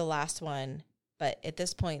threw the last one, but at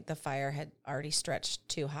this point, the fire had already stretched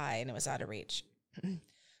too high and it was out of reach.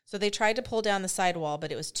 So they tried to pull down the sidewall,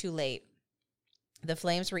 but it was too late. The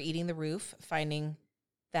flames were eating the roof, finding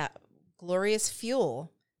that glorious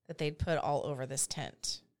fuel that they'd put all over this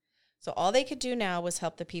tent. So all they could do now was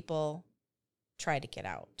help the people try to get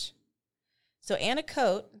out. So Anna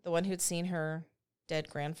Coate, the one who'd seen her dead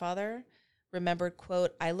grandfather, remembered,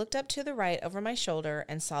 quote, "I looked up to the right over my shoulder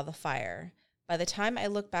and saw the fire. By the time I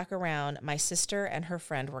looked back around, my sister and her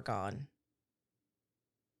friend were gone."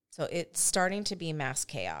 So it's starting to be mass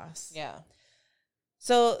chaos. Yeah.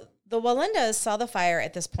 So the Walendas saw the fire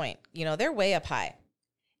at this point. They're way up high.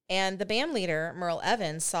 And the band leader, Merle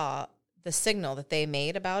Evans, saw the signal that they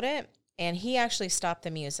made about it, and he actually stopped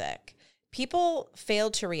the music. People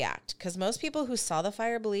failed to react because most people who saw the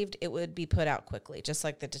fire believed it would be put out quickly, just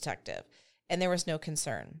like the detective, and there was no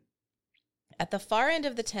concern. At the far end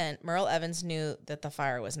of the tent, Merle Evans knew that the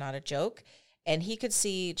fire was not a joke, and he could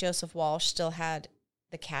see Joseph Walsh still had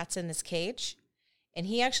the cat's in his cage. And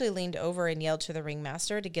he actually leaned over and yelled to the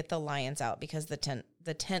ringmaster to get the lions out because the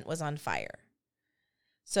tent was on fire.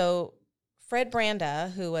 So Fred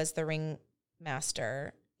Branda, who was the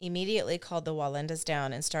ringmaster, immediately called the Wallendas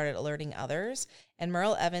down and started alerting others. And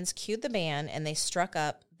Merle Evans cued the band, and they struck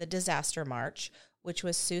up the Disaster March, which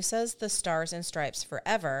was Sousa's The Stars and Stripes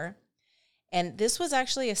Forever. And this was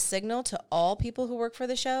actually a signal to all people who work for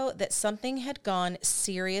the show that something had gone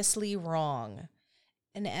seriously wrong.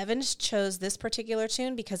 And Evans chose this particular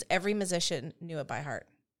tune because every musician knew it by heart.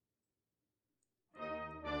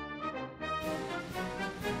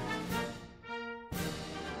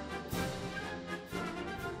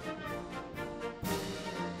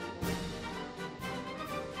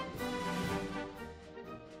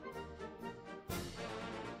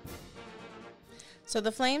 So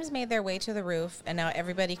the flames made their way to the roof, and now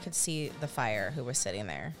everybody could see the fire who was sitting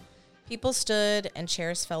there. People stood and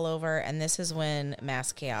chairs fell over, and this is when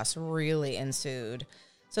mass chaos really ensued.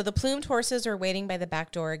 So the plumed horses were waiting by the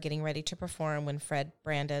back door, getting ready to perform when Fred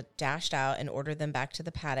Branda dashed out and ordered them back to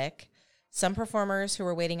the paddock. Some performers who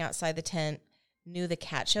were waiting outside the tent knew the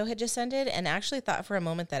cat show had just ended and actually thought for a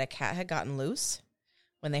moment that a cat had gotten loose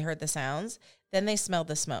when they heard the sounds. Then they smelled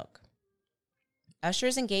the smoke.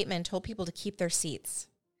 Ushers and gatemen told people to keep their seats.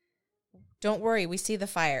 Don't worry, we see the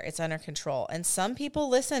fire. It's under control. And some people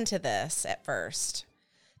listened to this at first.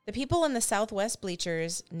 The people in the southwest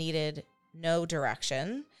bleachers needed no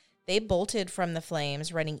direction. They bolted from the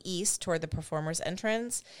flames, running east toward the performer's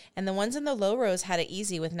entrance, and the ones in the low rows had it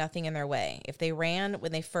easy with nothing in their way. If they ran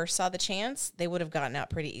when they first saw the chance, they would have gotten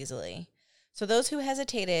out pretty easily. So those who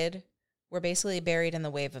hesitated were basically buried in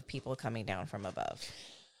the wave of people coming down from above.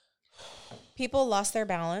 People lost their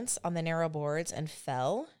balance on the narrow boards and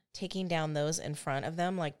fell, taking down those in front of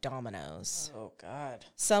them like dominoes. Oh, God.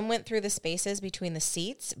 Some went through the spaces between the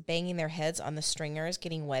seats, banging their heads on the stringers,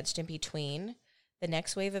 getting wedged in between. The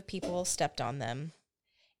next wave of people stepped on them.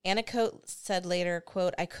 Anna Cote said later,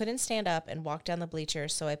 quote, I couldn't stand up and walk down the bleacher,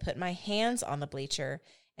 so I put my hands on the bleacher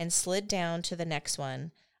and slid down to the next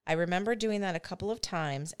one. I remember doing that a couple of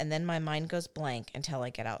times, and then my mind goes blank until I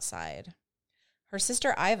get outside. Her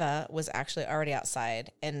sister Iva was actually already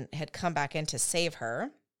outside and had come back in to save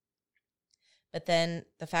her. But then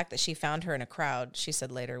the fact that she found her in a crowd, she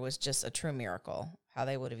said later, was just a true miracle, how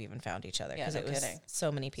they would have even found each other. Because it was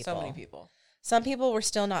so many people. So many people. Some people were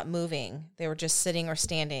still not moving. They were just sitting or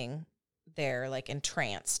standing there like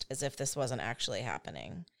entranced as if this wasn't actually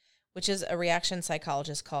happening, which is a reaction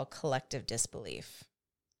psychologists call collective disbelief,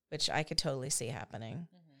 which I could totally see happening.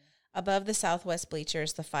 Mm-hmm. Above the southwest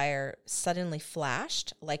bleachers, the fire suddenly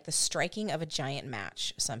flashed like the striking of a giant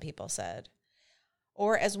match, some people said.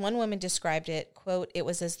 Or as one woman described it, quote, it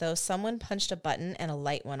was as though someone punched a button and a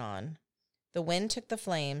light went on. The wind took the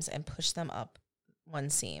flames and pushed them up one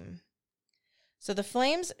seam. So the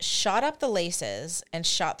flames shot up the laces and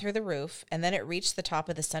shot through the roof, and then it reached the top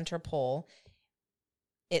of the center pole.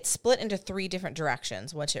 It split into 3 different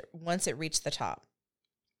directions once it reached the top.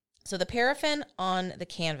 So the paraffin on the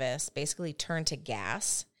canvas basically turned to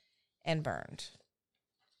gas and burned.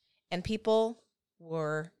 And people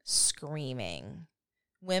were screaming.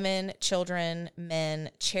 Women, children,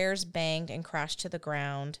 men, chairs banged and crashed to the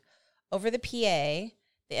ground. Over the PA,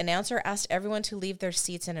 the announcer asked everyone to leave their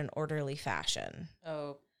seats in an orderly fashion.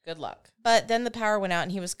 Oh, good luck. But then the power went out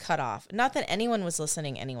and he was cut off. Not that anyone was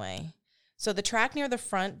listening anyway. So the track near the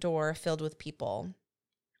front door filled with people.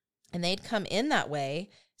 And they'd come in that way.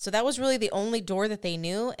 So that was really the only door that they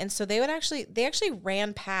knew. And so they actually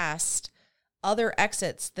ran past other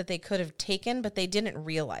exits that they could have taken, but they didn't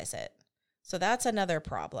realize it. So that's another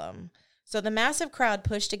problem. So the massive crowd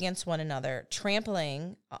pushed against one another,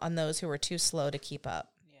 trampling on those who were too slow to keep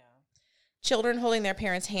up. Yeah. Children holding their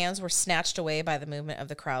parents' hands were snatched away by the movement of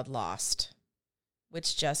the crowd lost,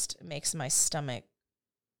 which just makes my stomach,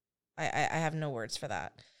 I have no words for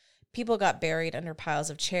that. People got buried under piles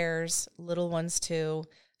of chairs, little ones too.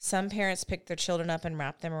 Some parents picked their children up and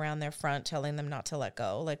wrapped them around their front, telling them not to let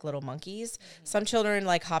go, like little monkeys. Mm-hmm. Some children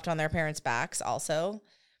hopped on their parents' backs also.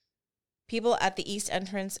 People at the east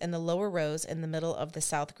entrance and the lower rows in the middle of the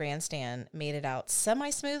south grandstand made it out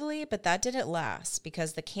semi-smoothly, but that didn't last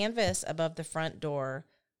because the canvas above the front door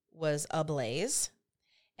was ablaze,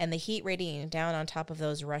 and the heat radiating down on top of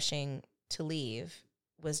those rushing to leave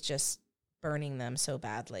was just burning them so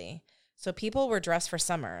badly. So people were dressed for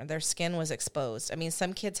summer. Their skin was exposed. I mean,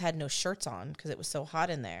 some kids had no shirts on because it was so hot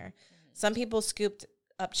in there. Mm-hmm. Some people scooped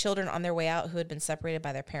up children on their way out who had been separated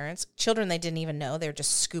by their parents. Children they didn't even know. They were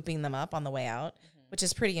just scooping them up on the way out, mm-hmm. which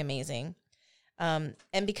is pretty amazing. And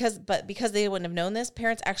because they wouldn't have known this,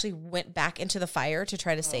 parents actually went back into the fire to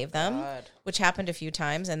try to save them, which happened a few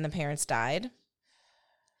times, and the parents died.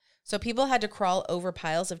 So people had to crawl over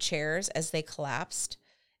piles of chairs as they collapsed,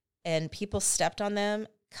 and people stepped on them,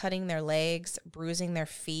 cutting their legs, bruising their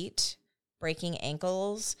feet, breaking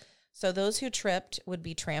ankles. So those who tripped would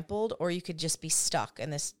be trampled, or you could just be stuck in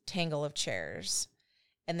this tangle of chairs.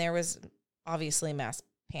 And there was obviously mass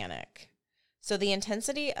panic. So the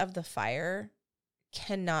intensity of the fire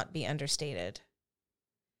cannot be understated.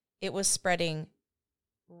 It was spreading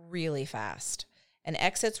really fast, and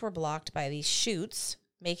exits were blocked by these chutes,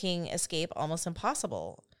 making escape almost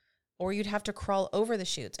impossible. Or you'd have to crawl over the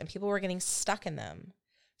chutes, and people were getting stuck in them.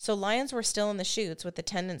 So lions were still in the chutes with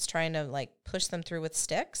attendants trying to like push them through with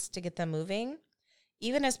sticks to get them moving,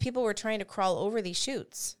 even as people were trying to crawl over these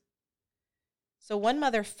chutes. So one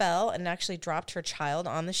mother fell and actually dropped her child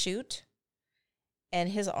on the chute, and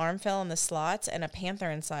his arm fell on the slots, and a panther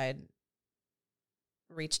inside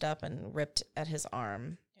reached up and ripped at his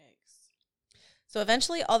arm. Yikes. So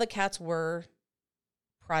eventually all the cats were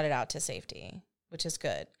prodded out to safety, which is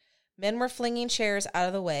good. Men were flinging chairs out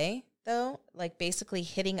of the way, though, like basically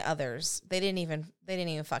hitting others. They didn't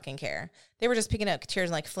even fucking care. They were just picking up chairs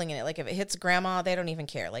and like flinging it. Like if it hits grandma, they don't even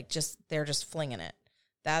care. Like they're just flinging it.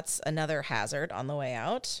 That's another hazard on the way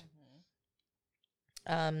out.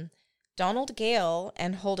 Mm-hmm. Donald Gale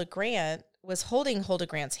and Hulda Grant was holding Hulda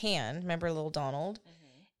Grant's hand. Remember little Donald?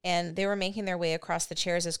 Mm-hmm. And they were making their way across the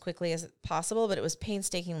chairs as quickly as possible, but it was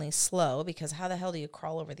painstakingly slow because how the hell do you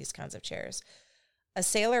crawl over these kinds of chairs? A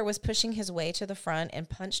sailor was pushing his way to the front and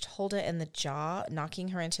punched Hulda in the jaw, knocking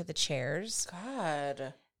her into the chairs.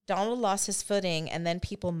 God. Donald lost his footing, and then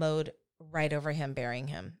people mowed right over him, burying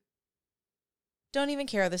him. Don't even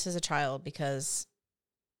care this is a child because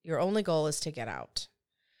your only goal is to get out.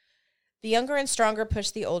 The younger and stronger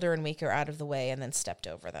pushed the older and weaker out of the way and then stepped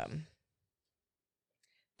over them.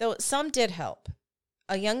 Though some did help.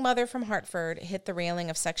 A young mother from Hartford hit the railing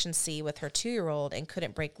of Section C with her 2-year-old and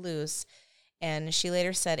couldn't break loose, and she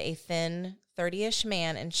later said a thin, 30-ish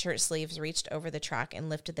man in shirt sleeves reached over the track and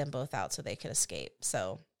lifted them both out so they could escape.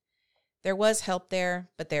 So there was help there,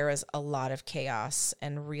 but there was a lot of chaos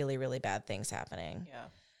and really, really bad things happening. Yeah.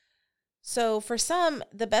 So for some,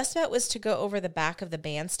 the best bet was to go over the back of the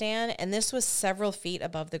bandstand, and this was several feet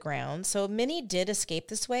above the ground. So many did escape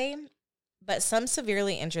this way, but some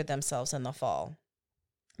severely injured themselves in the fall.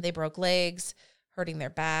 They broke legs, hurting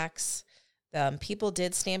their backs. People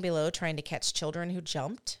did stand below trying to catch children who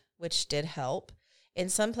jumped, which did help. In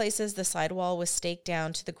some places, the sidewall was staked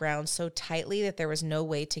down to the ground so tightly that there was no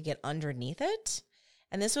way to get underneath it.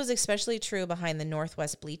 And this was especially true behind the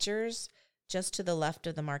northwest bleachers, just to the left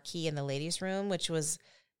of the marquee in the ladies' room, which was,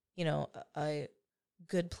 a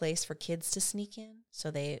good place for kids to sneak in.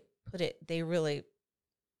 So they really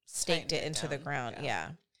staked it into the ground. Yeah.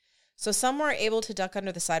 So some were able to duck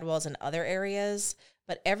under the sidewalls in other areas,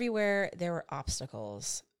 but everywhere there were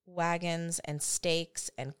obstacles, wagons and stakes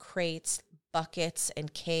and crates, buckets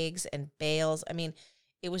and kegs and bales. I mean,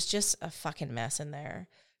 it was just a fucking mess in there.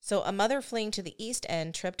 So a mother fleeing to the east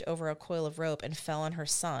end tripped over a coil of rope and fell on her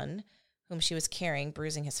son, whom she was carrying,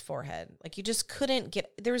 bruising his forehead. Like you just couldn't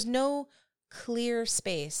there was no clear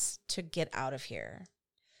space to get out of here.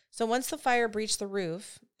 So once the fire breached the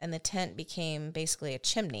roof and the tent became basically a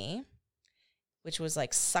chimney, which was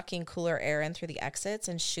like sucking cooler air in through the exits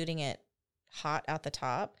and shooting it hot out the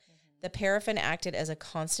top, the paraffin acted as a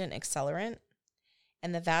constant accelerant,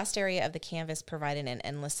 and the vast area of the canvas provided an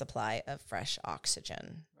endless supply of fresh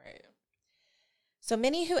oxygen. Right. So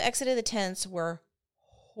many who exited the tents were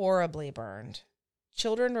horribly burned.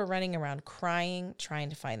 Children were running around crying, trying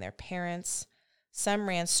to find their parents. Some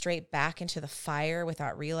ran straight back into the fire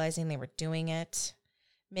without realizing they were doing it.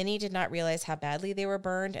 Many did not realize how badly they were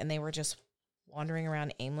burned, and they were just wandering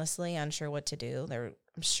around aimlessly, unsure what to do. They were,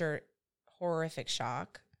 I'm sure, horrific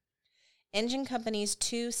shock. Engine companies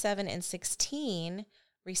 2, 7, and 16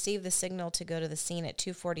 received the signal to go to the scene at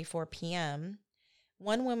 2:44 p.m.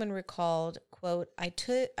 One woman recalled, quote,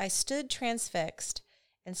 I stood transfixed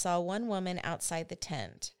and saw one woman outside the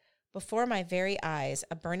tent. Before my very eyes,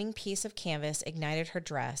 a burning piece of canvas ignited her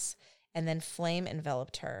dress, and then flame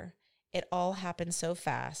enveloped her. It all happened so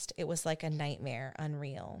fast. It was like a nightmare,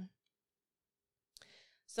 unreal.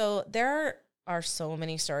 So there are so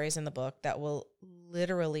many stories in the book that will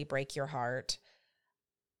literally break your heart.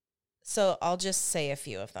 So I'll just say a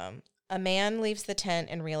few of them. A man leaves the tent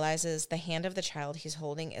and realizes the hand of the child he's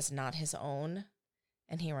holding is not his own,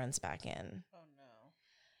 and he runs back in. Oh, no.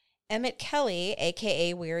 Emmett Kelly,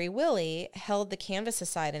 a.k.a. Weary Willie, held the canvas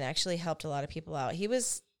aside and actually helped a lot of people out. He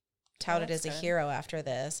was touted as a hero after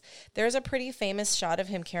this. There's a pretty famous shot of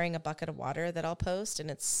him carrying a bucket of water that I'll post,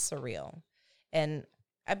 and it's surreal. And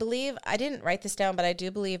I believe, I didn't write this down, but I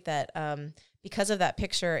do believe that because of that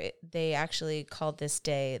picture, they actually called this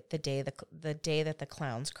day the day that the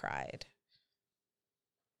clowns cried,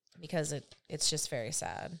 because it's just very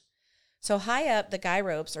sad. So high up, the guy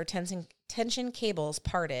ropes or tension cables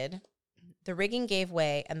parted, the rigging gave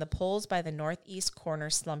way, and the poles by the northeast corner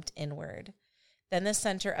slumped inward. Then the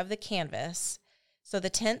center of the canvas. So the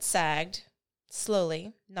tent sagged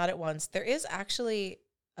slowly, not at once. There is actually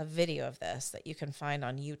a video of this that you can find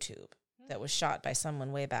on YouTube that was shot by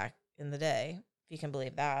someone way back in the day, if you can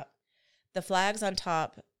believe that. The flags on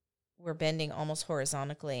top were bending almost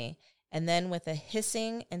horizontally, and then with a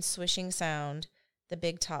hissing and swishing sound, the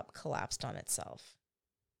big top collapsed on itself.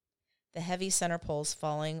 The heavy center poles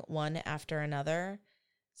falling one after another.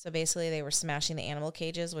 So basically they were smashing the animal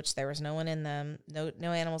cages, which there was no one in them,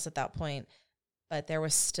 no animals at that point, but there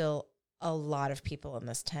was still a lot of people in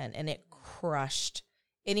this tent, and it crushed.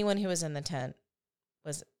 Anyone who was in the tent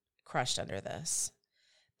was crushed under this.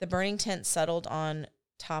 The burning tent settled on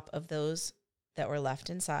top of those that were left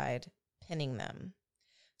inside, pinning them.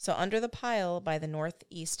 So under the pile by the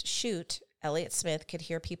northeast chute, Elliot Smith could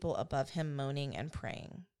hear people above him moaning and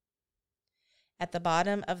praying. At the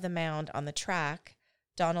bottom of the mound on the track,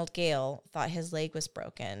 Donald Gale thought his leg was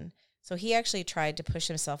broken, so he actually tried to push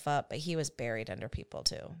himself up, but he was buried under people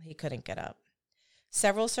too. He couldn't get up.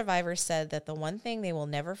 Several survivors said that the one thing they will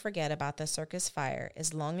never forget about the circus fire,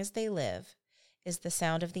 as long as they live, is the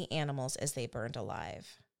sound of the animals as they burned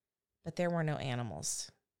alive. But there were no animals.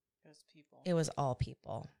 It was people. It was all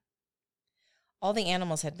people. All the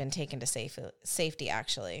animals had been taken to safety,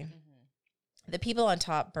 actually. Mm-hmm. The people on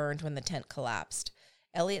top burned when the tent collapsed.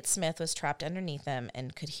 Elliot Smith was trapped underneath them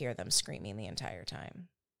and could hear them screaming the entire time.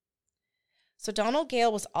 So Donald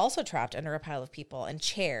Gale was also trapped under a pile of people and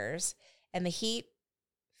chairs, and the heat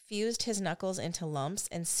fused his knuckles into lumps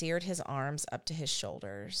and seared his arms up to his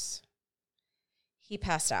shoulders. He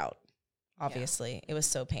passed out, obviously. Yeah. It was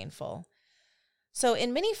so painful. So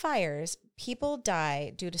in many fires, people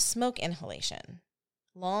die due to smoke inhalation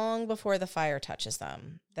long before the fire touches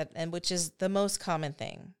them, which is the most common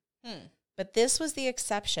thing. But this was the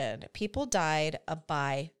exception. People died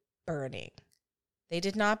by burning. They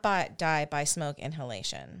did not die by smoke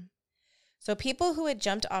inhalation. So people who had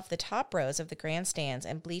jumped off the top rows of the grandstands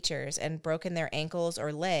and bleachers and broken their ankles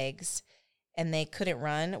or legs and they couldn't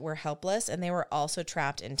run were helpless, and they were also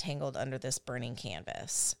trapped and tangled under this burning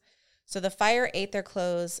canvas. So the fire ate their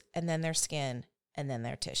clothes and then their skin and then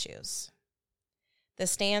their tissues. The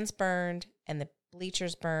stands burned and the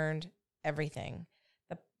bleachers burned, everything.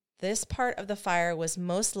 This part of the fire was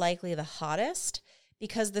most likely the hottest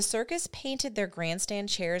because the circus painted their grandstand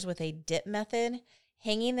chairs with a dip method,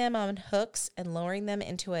 hanging them on hooks and lowering them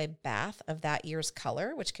into a bath of that year's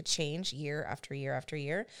color, which could change year after year after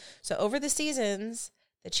year. So over the seasons,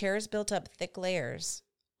 the chairs built up thick layers,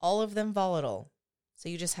 all of them volatile. So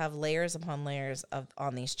you just have layers upon layers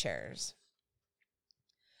on these chairs.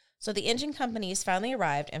 So the engine companies finally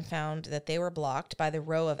arrived and found that they were blocked by the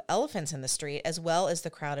row of elephants in the street as well as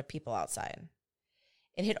the crowd of people outside.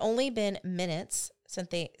 It had only been minutes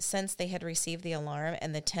since they had received the alarm,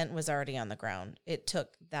 and the tent was already on the ground. It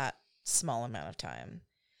took that small amount of time.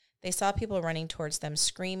 They saw people running towards them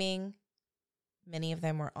screaming. Many of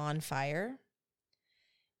them were on fire.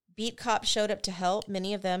 Beat cops showed up to help,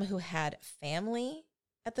 many of them who had family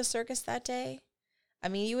at the circus that day. I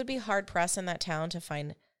mean, you would be hard-pressed in that town to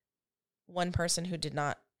find one person who did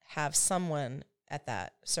not have someone at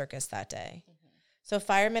that circus that day. Mm-hmm. So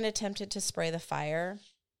firemen attempted to spray the fire.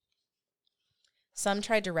 Some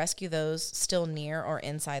tried to rescue those still near or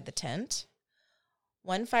inside the tent.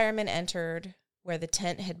 One fireman entered where the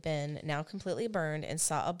tent had been now completely burned and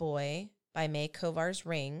saw a boy by May Kovar's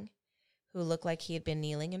ring who looked like he had been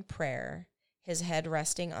kneeling in prayer, his head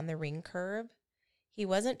resting on the ring curb. He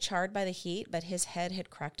wasn't charred by the heat, but his head had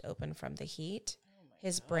cracked open from the heat,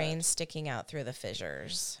 his brain sticking out through the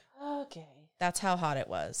fissures. Okay. That's how hot it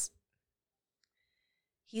was.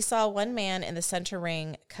 He saw one man in the center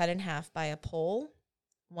ring cut in half by a pole,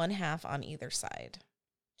 one half on either side.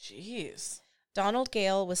 Jeez. Donald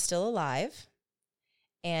Gale was still alive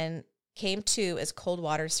and came to as cold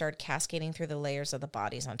water started cascading through the layers of the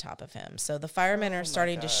bodies on top of him. So the firemen are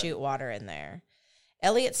starting to shoot water in there.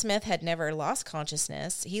 Elliot Smith had never lost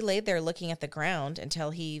consciousness. He laid there looking at the ground until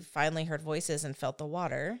he finally heard voices and felt the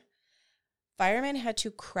water. Firemen had to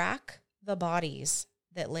crack the bodies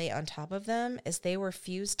that lay on top of them as they were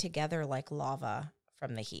fused together like lava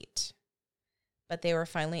from the heat. But they were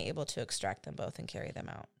finally able to extract them both and carry them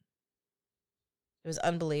out. It was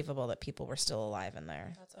unbelievable that people were still alive in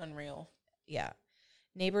there. That's unreal. Yeah.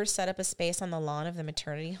 Neighbors set up a space on the lawn of the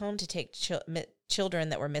maternity home to take children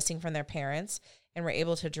that were missing from their parents and were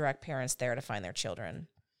able to direct parents there to find their children.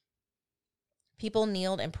 People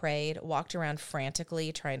kneeled and prayed, walked around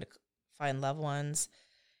frantically trying to find loved ones.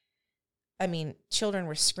 I mean, children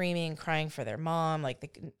were screaming, crying for their mom.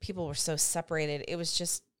 Like, people were so separated. It was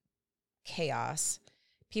just chaos.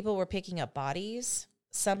 People were picking up bodies.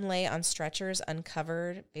 Some lay on stretchers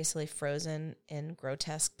uncovered, basically frozen in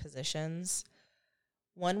grotesque positions.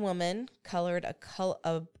 One woman, colored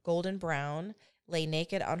a golden brown, lay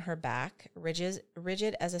naked on her back,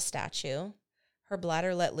 rigid as a statue. Her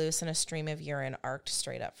bladder let loose and a stream of urine arced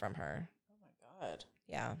straight up from her. Oh, my God.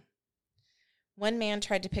 Yeah. One man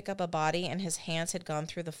tried to pick up a body, and his hands had gone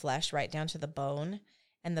through the flesh right down to the bone,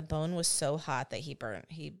 and the bone was so hot that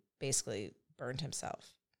he basically burned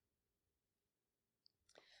himself.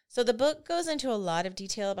 So the book goes into a lot of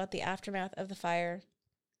detail about the aftermath of the fire.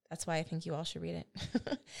 That's why I think you all should read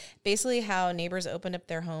it. Basically how neighbors opened up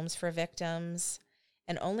their homes for victims,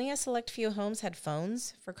 and only a select few homes had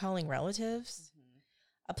phones for calling relatives. Mm-hmm.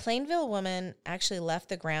 A Plainville woman actually left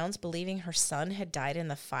the grounds believing her son had died in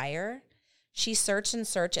the fire. She searched and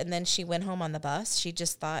searched, and then she went home on the bus. She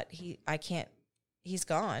just thought, he's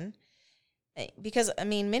gone. Because, I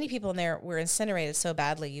mean, many people in there were incinerated so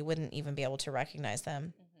badly you wouldn't even be able to recognize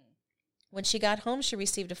them. Mm-hmm. When she got home, she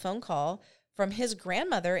received a phone call from his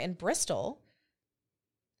grandmother in Bristol,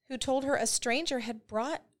 who told her a stranger had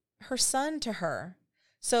brought her son to her.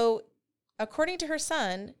 So, according to her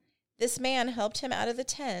son, this man helped him out of the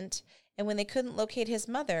tent, and when they couldn't locate his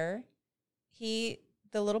mother, the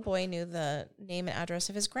little boy knew the name and address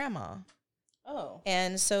of his grandma. Oh.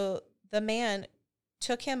 And so the man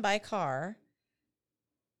took him by car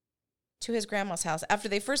to his grandma's house. After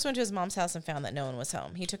they first went to his mom's house and found that no one was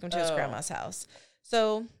home, he took him to his grandma's house.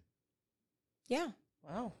 So, yeah.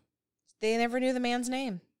 Wow. They never knew the man's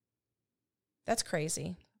name. That's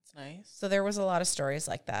crazy. That's nice. So there was a lot of stories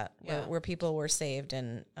like that where people were saved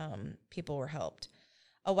and people were helped.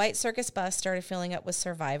 A white circus bus started filling up with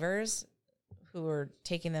survivors who were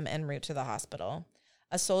taking them en route to the hospital.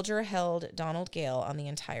 A soldier held Donald Gale on the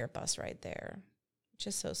entire bus ride there, which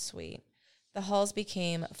is so sweet. The halls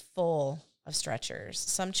became full of stretchers.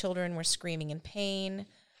 Some children were screaming in pain.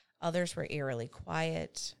 Others were eerily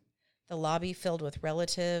quiet. The lobby filled with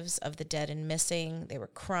relatives of the dead and missing. They were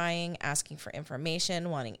crying, asking for information,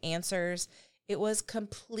 wanting answers. It was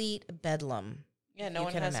complete bedlam. Yeah, no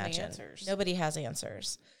one has any answers. Nobody has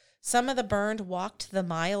answers. Some of the burned walked the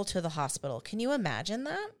mile to the hospital. Can you imagine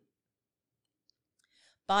that?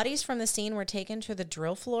 Bodies from the scene were taken to the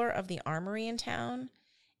drill floor of the armory in town.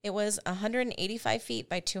 It was 185 feet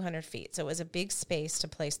by 200 feet, so it was a big space to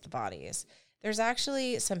place the bodies. There's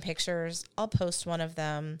actually some pictures. I'll post one of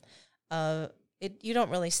them. You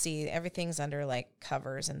don't really see, everything's under like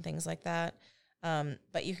covers and things like that,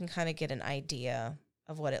 but you can kind of get an idea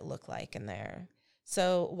of what it looked like in there.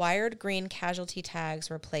 So wired green casualty tags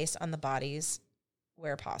were placed on the bodies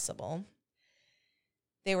where possible.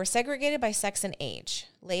 They were segregated by sex and age,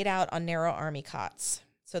 laid out on narrow army cots.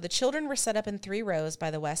 So the children were set up in 3 rows by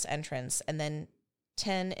the west entrance, and then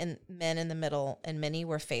 10 men in the middle, and many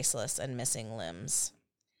were faceless and missing limbs.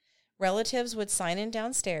 Relatives would sign in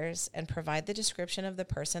downstairs and provide the description of the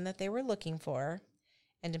person that they were looking for,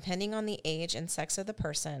 and depending on the age and sex of the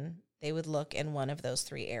person, they would look in one of those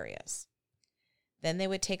 3 areas. Then they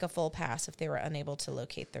would take a full pass if they were unable to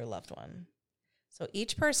locate their loved one. So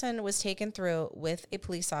each person was taken through with a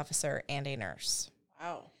police officer and a nurse.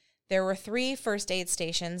 Wow. There were 3 first aid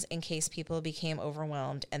stations in case people became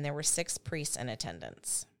overwhelmed, and there were 6 priests in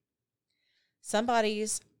attendance. Some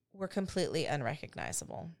bodies were completely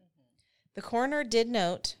unrecognizable. Mm-hmm. The coroner did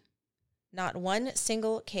note not one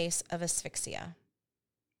single case of asphyxia.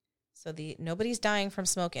 So nobody's dying from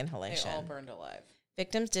smoke inhalation. They all burned alive.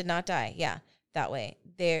 Victims did not die. Yeah, that way.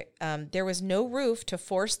 There was no roof to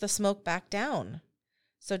force the smoke back down.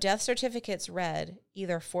 So death certificates read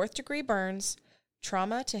either 4th-degree burns,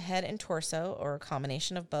 trauma to head and torso, or a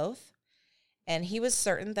combination of both. And he was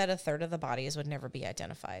certain that 1/3 of the bodies would never be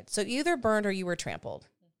identified. So you either burned or you were trampled.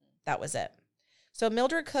 Mm-hmm. That was it. So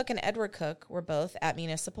Mildred Cook and Edward Cook were both at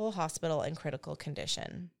Municipal Hospital in critical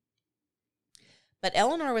condition. But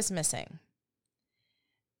Eleanor was missing.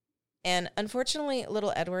 And unfortunately,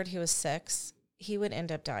 little Edward, who was 6, he would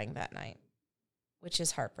end up dying that night, which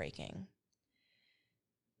is heartbreaking.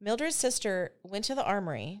 Mildred's sister went to the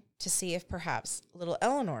armory to see if perhaps little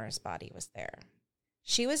Eleanor's body was there.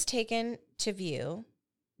 She was taken to view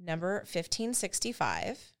number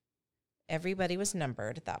 1565. Everybody was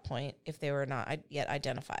numbered at that point if they were not yet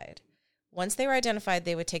identified, Once they were identified,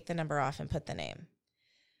 they would take the number off and put the name.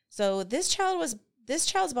 So this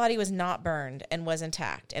child's body was not burned and was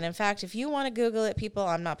intact. And in fact, if you want to Google it, people,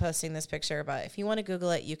 I'm not posting this picture, but if you want to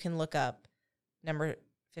Google it, you can look up number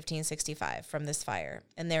 1565 from this fire.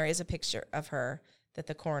 And there is a picture of her that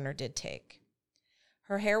the coroner did take.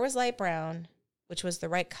 Her hair was light brown, which was the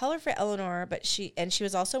right color for Eleanor, but she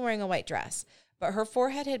was also wearing a white dress. But her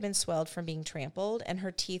forehead had been swelled from being trampled, and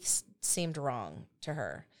her teeth seemed wrong to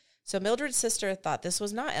her. So Mildred's sister thought this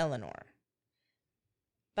was not Eleanor.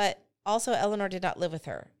 But also Eleanor did not live with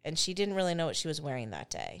her, and she didn't really know what she was wearing that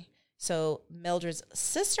day. So Mildred's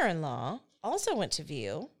sister-in-law also went to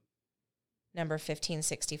view number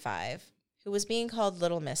 1565, who was being called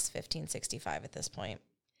Little Miss 1565 at this point.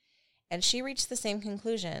 And she reached the same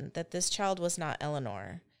conclusion, that this child was not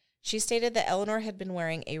Eleanor. She stated that Eleanor had been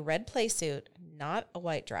wearing a red playsuit, not a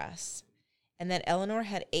white dress, and that Eleanor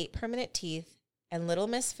had 8 permanent teeth, and Little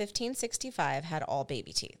Miss 1565 had all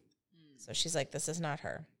baby teeth. So she's like, this is not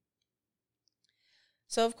her.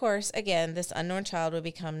 So, of course, again, this unknown child would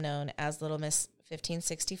become known as Little Miss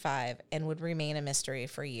 1565 and would remain a mystery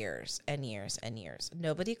for years and years and years.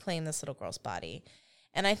 Nobody claimed this little girl's body.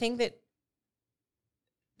 And I think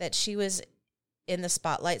that she was in the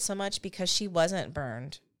spotlight so much because she wasn't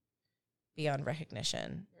burned beyond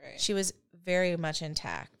recognition. Right. She was very much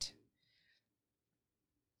intact.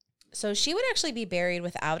 So she would actually be buried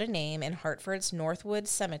without a name in Hartford's Northwood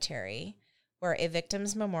Cemetery, where a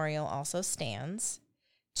victim's memorial also stands.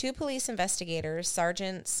 2 police investigators,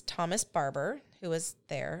 Sergeants Thomas Barber, who was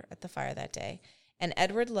there at the fire that day, and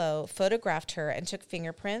Edward Lowe, photographed her and took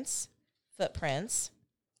fingerprints, footprints,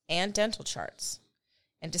 and dental charts.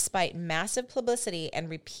 And despite massive publicity and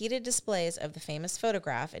repeated displays of the famous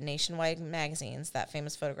photograph in nationwide magazines, that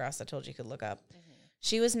famous photographs I told you could look up,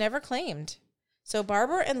 she was never claimed. So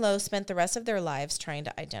Barber and Lowe spent the rest of their lives trying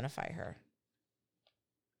to identify her.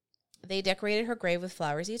 They decorated her grave with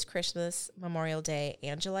flowers each Christmas, Memorial Day,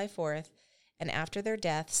 and July 4th, and after their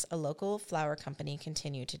deaths, a local flower company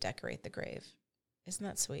continued to decorate the grave. Isn't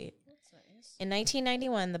that sweet? That's nice. In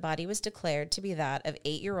 1991, the body was declared to be that of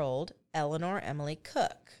 8-year-old Eleanor Emily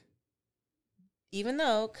Cook, even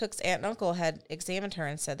though Cook's aunt and uncle had examined her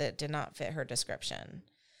and said that it did not fit her description.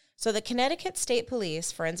 So the Connecticut State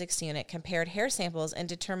Police Forensics Unit compared hair samples and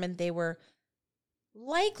determined they were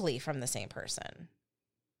likely from the same person.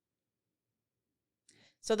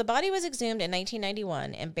 So the body was exhumed in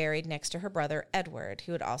 1991 and buried next to her brother, Edward,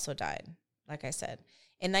 who had also died, like I said.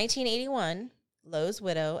 In 1981, Lowe's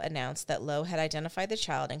widow announced that Lowe had identified the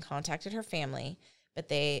child and contacted her family, but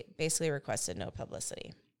they basically requested no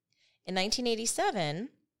publicity. In 1987,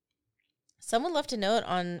 someone left a note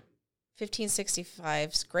on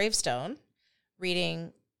 1565's gravestone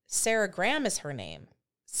reading, Sarah Graham is her name,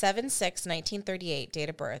 7/6/1938, date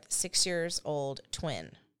of birth, 6 years old,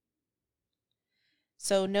 twin.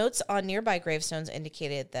 So notes on nearby gravestones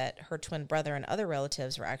indicated that her twin brother and other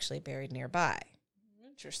relatives were actually buried nearby.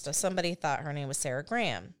 Interesting. So somebody thought her name was Sarah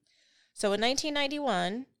Graham. So in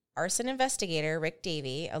 1991, arson investigator Rick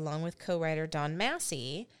Davey, along with co-writer Don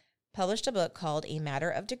Massey, published a book called A Matter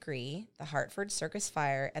of Degree, The Hartford Circus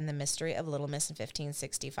Fire and the Mystery of Little Miss in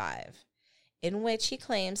 1565, in which he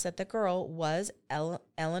claims that the girl was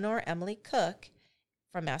Eleanor Emily Cook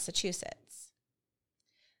from Massachusetts.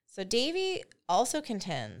 So Davey also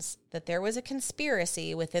contends that there was a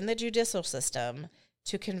conspiracy within the judicial system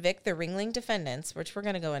to convict the Ringling defendants, which we're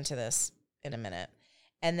going to go into this in a minute,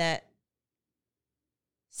 and that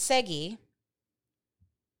Seggy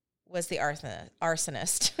was the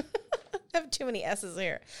arsonist. I have too many S's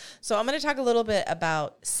here. So I'm going to talk a little bit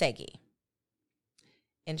about Seggy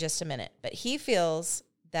in just a minute. But he feels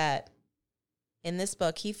that, in this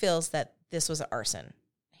book, he feels that this was arson,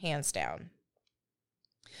 hands down.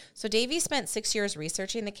 So Davey spent 6 years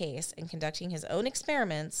researching the case and conducting his own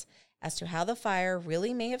experiments as to how the fire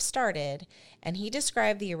really may have started, and he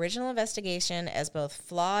described the original investigation as both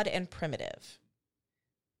flawed and primitive.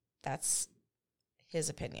 That's his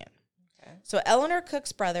opinion. Okay. So Eleanor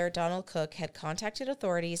Cook's brother, Donald Cook, had contacted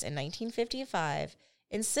authorities in 1955,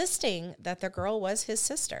 insisting that the girl was his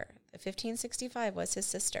sister. The 1565 was his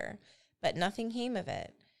sister, but nothing came of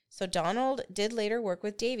it. So Donald did later work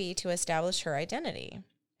with Davey to establish her identity.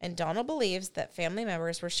 And Donald believes that family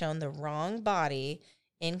members were shown the wrong body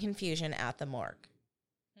in confusion at the morgue.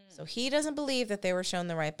 So he doesn't believe that they were shown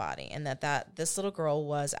the right body and that this little girl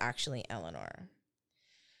was actually Eleanor.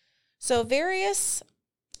 So various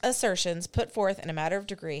assertions put forth in A Matter of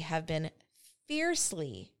Degree have been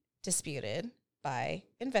fiercely disputed by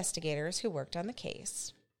investigators who worked on the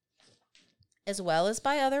case, as well as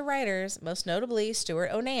by other writers, most notably Stuart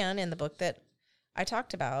Onan in the book that I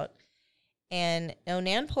talked about. And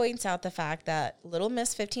Onan points out the fact that Little Miss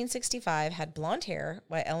 1565 had blonde hair,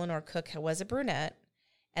 while Eleanor Cook was a brunette,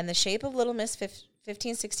 and the shape of Little Miss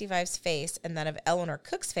 1565's face and that of Eleanor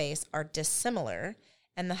Cook's face are dissimilar,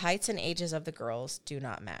 and the heights and ages of the girls do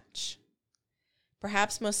not match.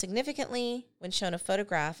 Perhaps most significantly, when shown a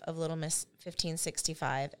photograph of Little Miss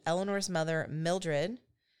 1565, Eleanor's mother, Mildred,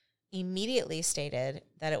 immediately stated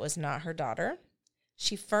that it was not her daughter.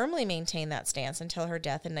 She firmly maintained that stance until her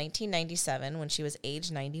death in 1997 when she was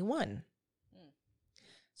age 91.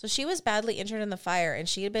 So she was badly injured in the fire, and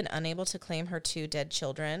she had been unable to claim her 2 dead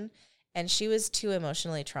children, and she was too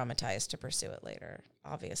emotionally traumatized to pursue it later,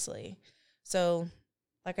 obviously. So,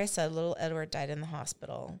 like I said, little Edward died in the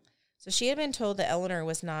hospital. So she had been told that Eleanor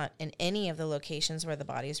was not in any of the locations where the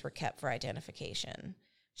bodies were kept for identification.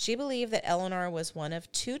 She believed that Eleanor was one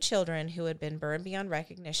of 2 children who had been burned beyond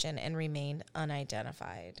recognition and remained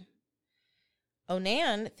unidentified.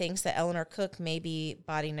 Onan thinks that Eleanor Cook may be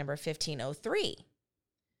body number 1503.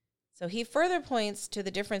 So he further points to the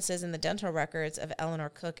differences in the dental records of Eleanor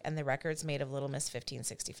Cook and the records made of Little Miss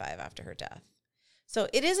 1565 after her death. So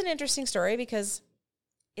it is an interesting story because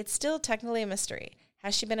it's still technically a mystery.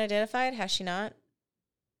 Has she been identified? Has she not?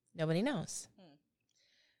 Nobody knows.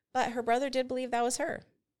 But her brother did believe that was her.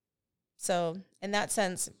 So in that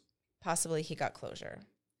sense, possibly he got closure.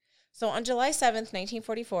 So on July 7th,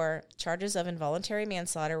 1944, charges of involuntary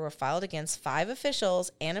manslaughter were filed against 5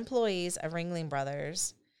 officials and employees of Ringling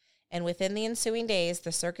Brothers. And within the ensuing days,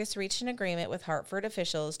 the circus reached an agreement with Hartford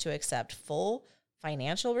officials to accept full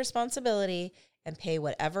financial responsibility and pay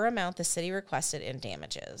whatever amount the city requested in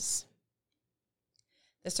damages.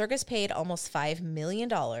 The circus paid almost $5 million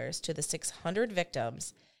to the 600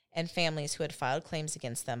 victims and families who had filed claims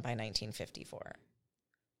against them by 1954.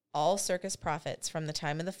 All circus profits from the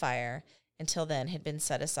time of the fire until then had been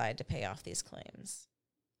set aside to pay off these claims.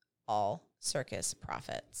 All circus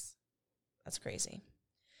profits. That's crazy.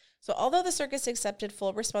 So although the circus accepted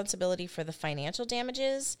full responsibility for the financial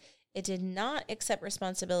damages, it did not accept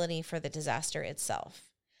responsibility for the disaster itself.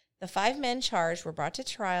 The 5 men charged were brought to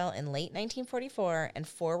trial in late 1944, and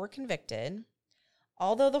 4 were convicted.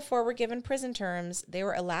 Although the 4 were given prison terms, they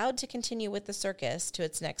were allowed to continue with the circus to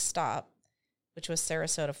its next stop, which was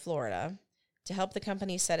Sarasota, Florida, to help the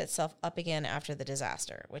company set itself up again after the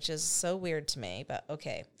disaster, which is so weird to me, but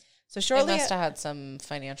okay. So shortly, they must have had some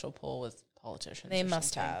financial pull with politicians. They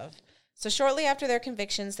must have. So shortly after their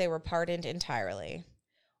convictions, they were pardoned entirely.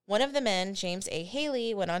 One of the men, James A.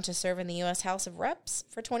 Haley, went on to serve in the U.S. House of Reps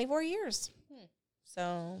for 24 years.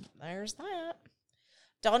 So there's that.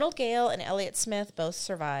 Donald Gale and Elliott Smith both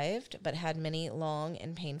survived, but had many long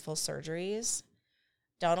and painful surgeries.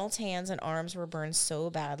 Donald's hands and arms were burned so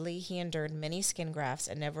badly, he endured many skin grafts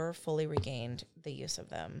and never fully regained the use of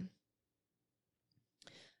them.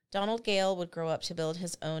 Donald Gale would grow up to build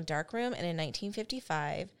his own darkroom, and in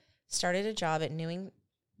 1955 started a job at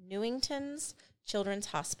Newington's Children's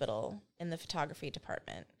Hospital in the photography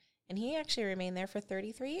department, and he actually remained there for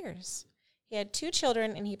 33 years. He had 2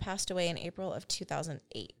 children, and he passed away in April of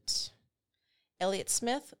 2008. Elliott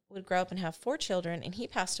Smith would grow up and have 4 children, and he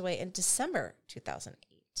passed away in December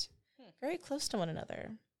 2008. Very close to one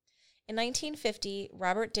another. In 1950,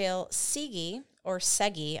 Robert Dale Segee, or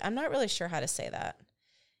Segee, I'm not really sure how to say that.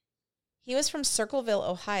 He was from Circleville,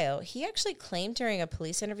 Ohio. He actually claimed during a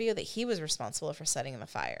police interview that he was responsible for setting the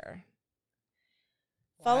fire.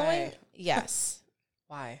 Why? Yes.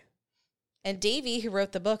 Why? And Davy, who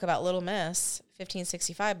wrote the book about Little Miss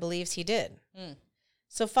 1565, believes he did.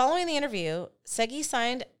 So following the interview, Segee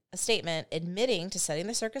signed a statement admitting to setting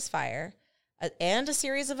the circus fire and a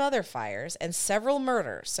series of other fires and several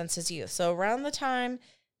murders since his youth. So around the time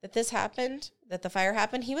that this happened, that the fire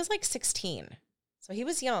happened, he was like 16. So he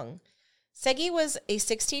was young. Segee was a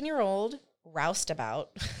 16-year-old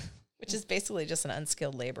roustabout, which is basically just an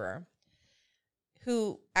unskilled laborer,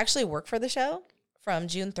 who actually worked for the show from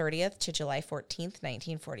June 30th to July 14th,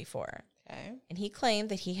 1944. Okay. And he claimed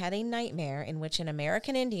that he had a nightmare in which an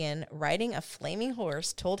American Indian riding a flaming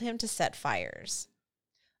horse told him to set fires.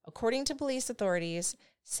 According to police authorities,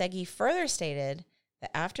 Segee further stated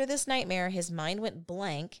that after this nightmare, his mind went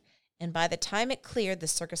blank, and by the time it cleared, the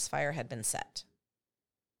circus fire had been set.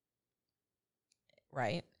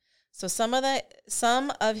 Right? So some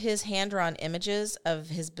of his hand-drawn images of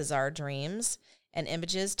his bizarre dreams and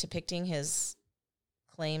images depicting his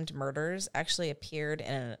claimed murders actually appeared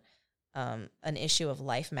in an issue of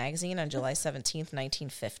Life magazine on July 17th,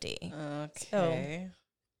 1950. Okay. So,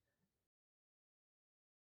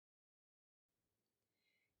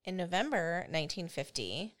 in November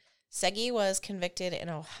 1950, Segee was convicted in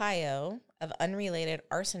Ohio of unrelated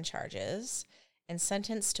arson charges, and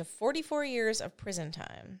sentenced to 44 years of prison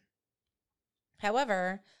time.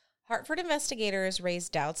 However, Hartford investigators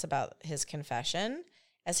raised doubts about his confession,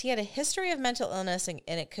 as he had a history of mental illness and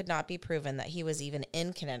it could not be proven that he was even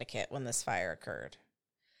in Connecticut when this fire occurred.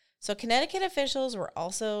 So Connecticut officials were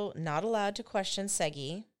also not allowed to question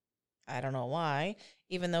Segui. I don't know why,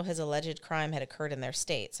 even though his alleged crime had occurred in their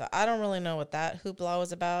state. So I don't really know what that hoopla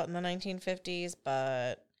was about in the 1950s,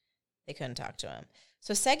 but they couldn't talk to him.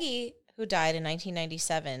 So Segui, who died in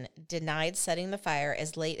 1997, denied setting the fire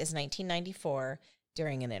as late as 1994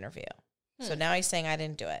 during an interview. So now he's saying, I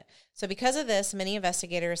didn't do it. So because of this, many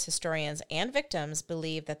investigators, historians, and victims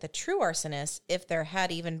believe that the true arsonist, if there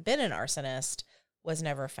had even been an arsonist, was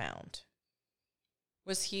never found.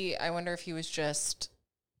 Was he, I wonder if he was just,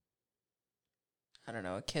 I don't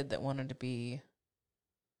know, a kid that wanted to be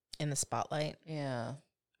in the spotlight? Yeah.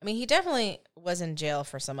 I mean, he definitely was in jail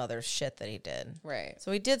for some other shit that he did. Right.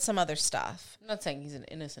 So he did some other stuff. I'm not saying he's an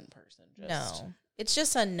innocent person. No. It's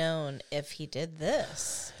just unknown if he did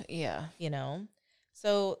this. Yeah. You know?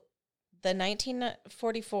 So the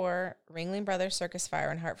 1944 Ringling Brothers Circus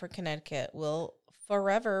fire in Hartford, Connecticut will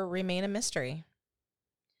forever remain a mystery.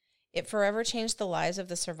 It forever changed the lives of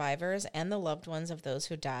the survivors and the loved ones of those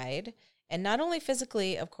who died. And not only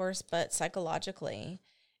physically, of course, but psychologically.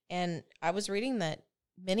 And I was reading that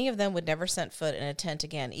many of them would never set foot in a tent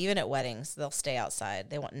again. Even at weddings, they'll stay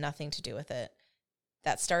outside. They want nothing to do with it.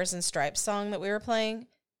 That Stars and Stripes song that we were playing,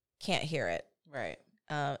 can't hear it. Right.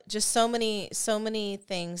 Just so many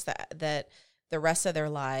things that the rest of their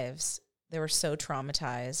lives, they were so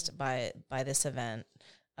traumatized by this event,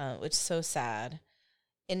 which is so sad.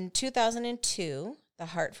 In 2002, the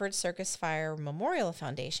Hartford Circus Fire Memorial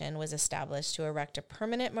Foundation was established to erect a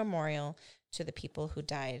permanent memorial to the people who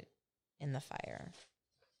died in the fire.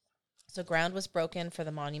 So ground was broken for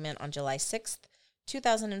the monument on July 6th,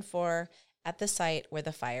 2004, at the site where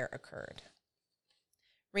the fire occurred.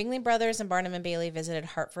 Ringling Brothers and Barnum and Bailey visited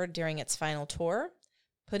Hartford during its final tour,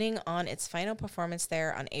 putting on its final performance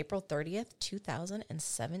there on April 30th,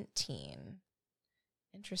 2017.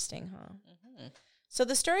 Interesting, huh? Mm-hmm. So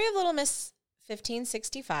the story of Little Miss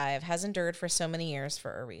 1565 has endured for so many years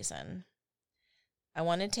for a reason. I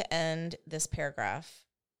wanted to end the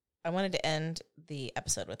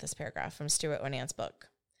episode with this paragraph from Stuart Onan's book.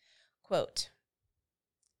 Quote,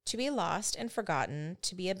 "To be lost and forgotten,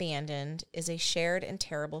 to be abandoned, is a shared and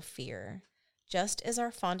terrible fear, just as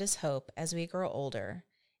our fondest hope as we grow older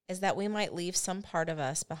is that we might leave some part of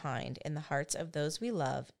us behind in the hearts of those we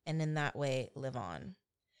love and in that way live on.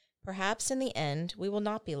 Perhaps in the end we will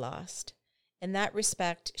not be lost. In that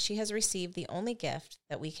respect, she has received the only gift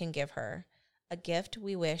that we can give her, a gift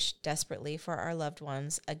we wish desperately for our loved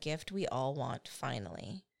ones, a gift we all want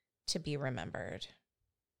finally, to be remembered."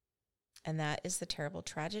 And that is the terrible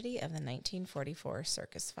tragedy of the 1944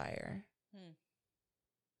 Circus fire.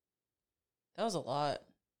 That was a lot.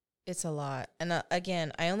 It's a lot. And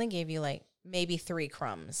again, I only gave you like maybe 3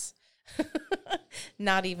 crumbs.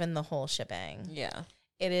 Not even the whole shebang. Yeah.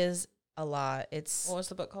 It is a lot. What was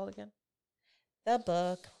the book called again? The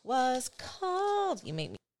book was called, you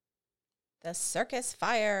make me, The Circus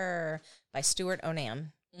Fire by Stuart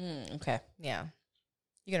Onan. Okay. Yeah.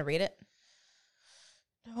 You going to read it?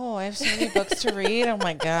 No, I have so many books to read. Oh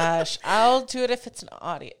my gosh. I'll do it if it's an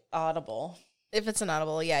audible. If it's an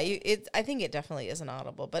audible, yeah. I think it definitely is an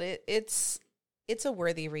audible, but it's a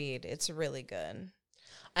worthy read. It's really good.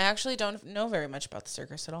 I actually don't know very much about the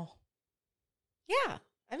circus at all. Yeah.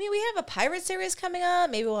 I mean, we have a pirate series coming up.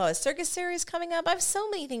 Maybe we'll have a circus series coming up. I have so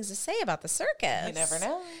many things to say about the circus. You never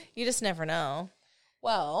know. You just never know.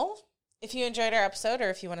 Well, if you enjoyed our episode or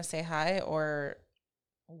if you want to say hi or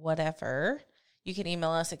whatever, you can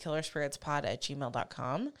email us at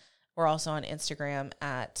killerspiritspod@gmail.com. We're also on Instagram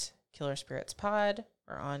at killerspiritspod.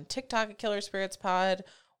 We're on TikTok at killerspiritspod.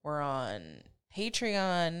 We're on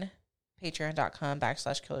Patreon,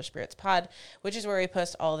 patreon.com/killerspiritspod, which is where we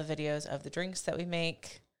post all the videos of the drinks that we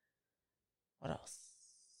make. What else?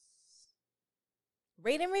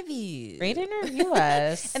 Rate and review. Rate and review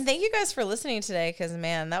us. And thank you guys for listening today, because,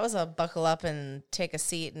 man, that was a buckle up and take a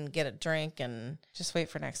seat and get a drink and just wait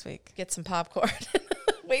for next week. Get some popcorn.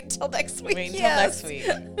 Wait until next week. Wait until next week.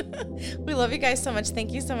 We love you guys so much.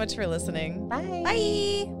 Thank you so much for listening. Bye.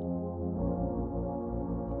 Bye.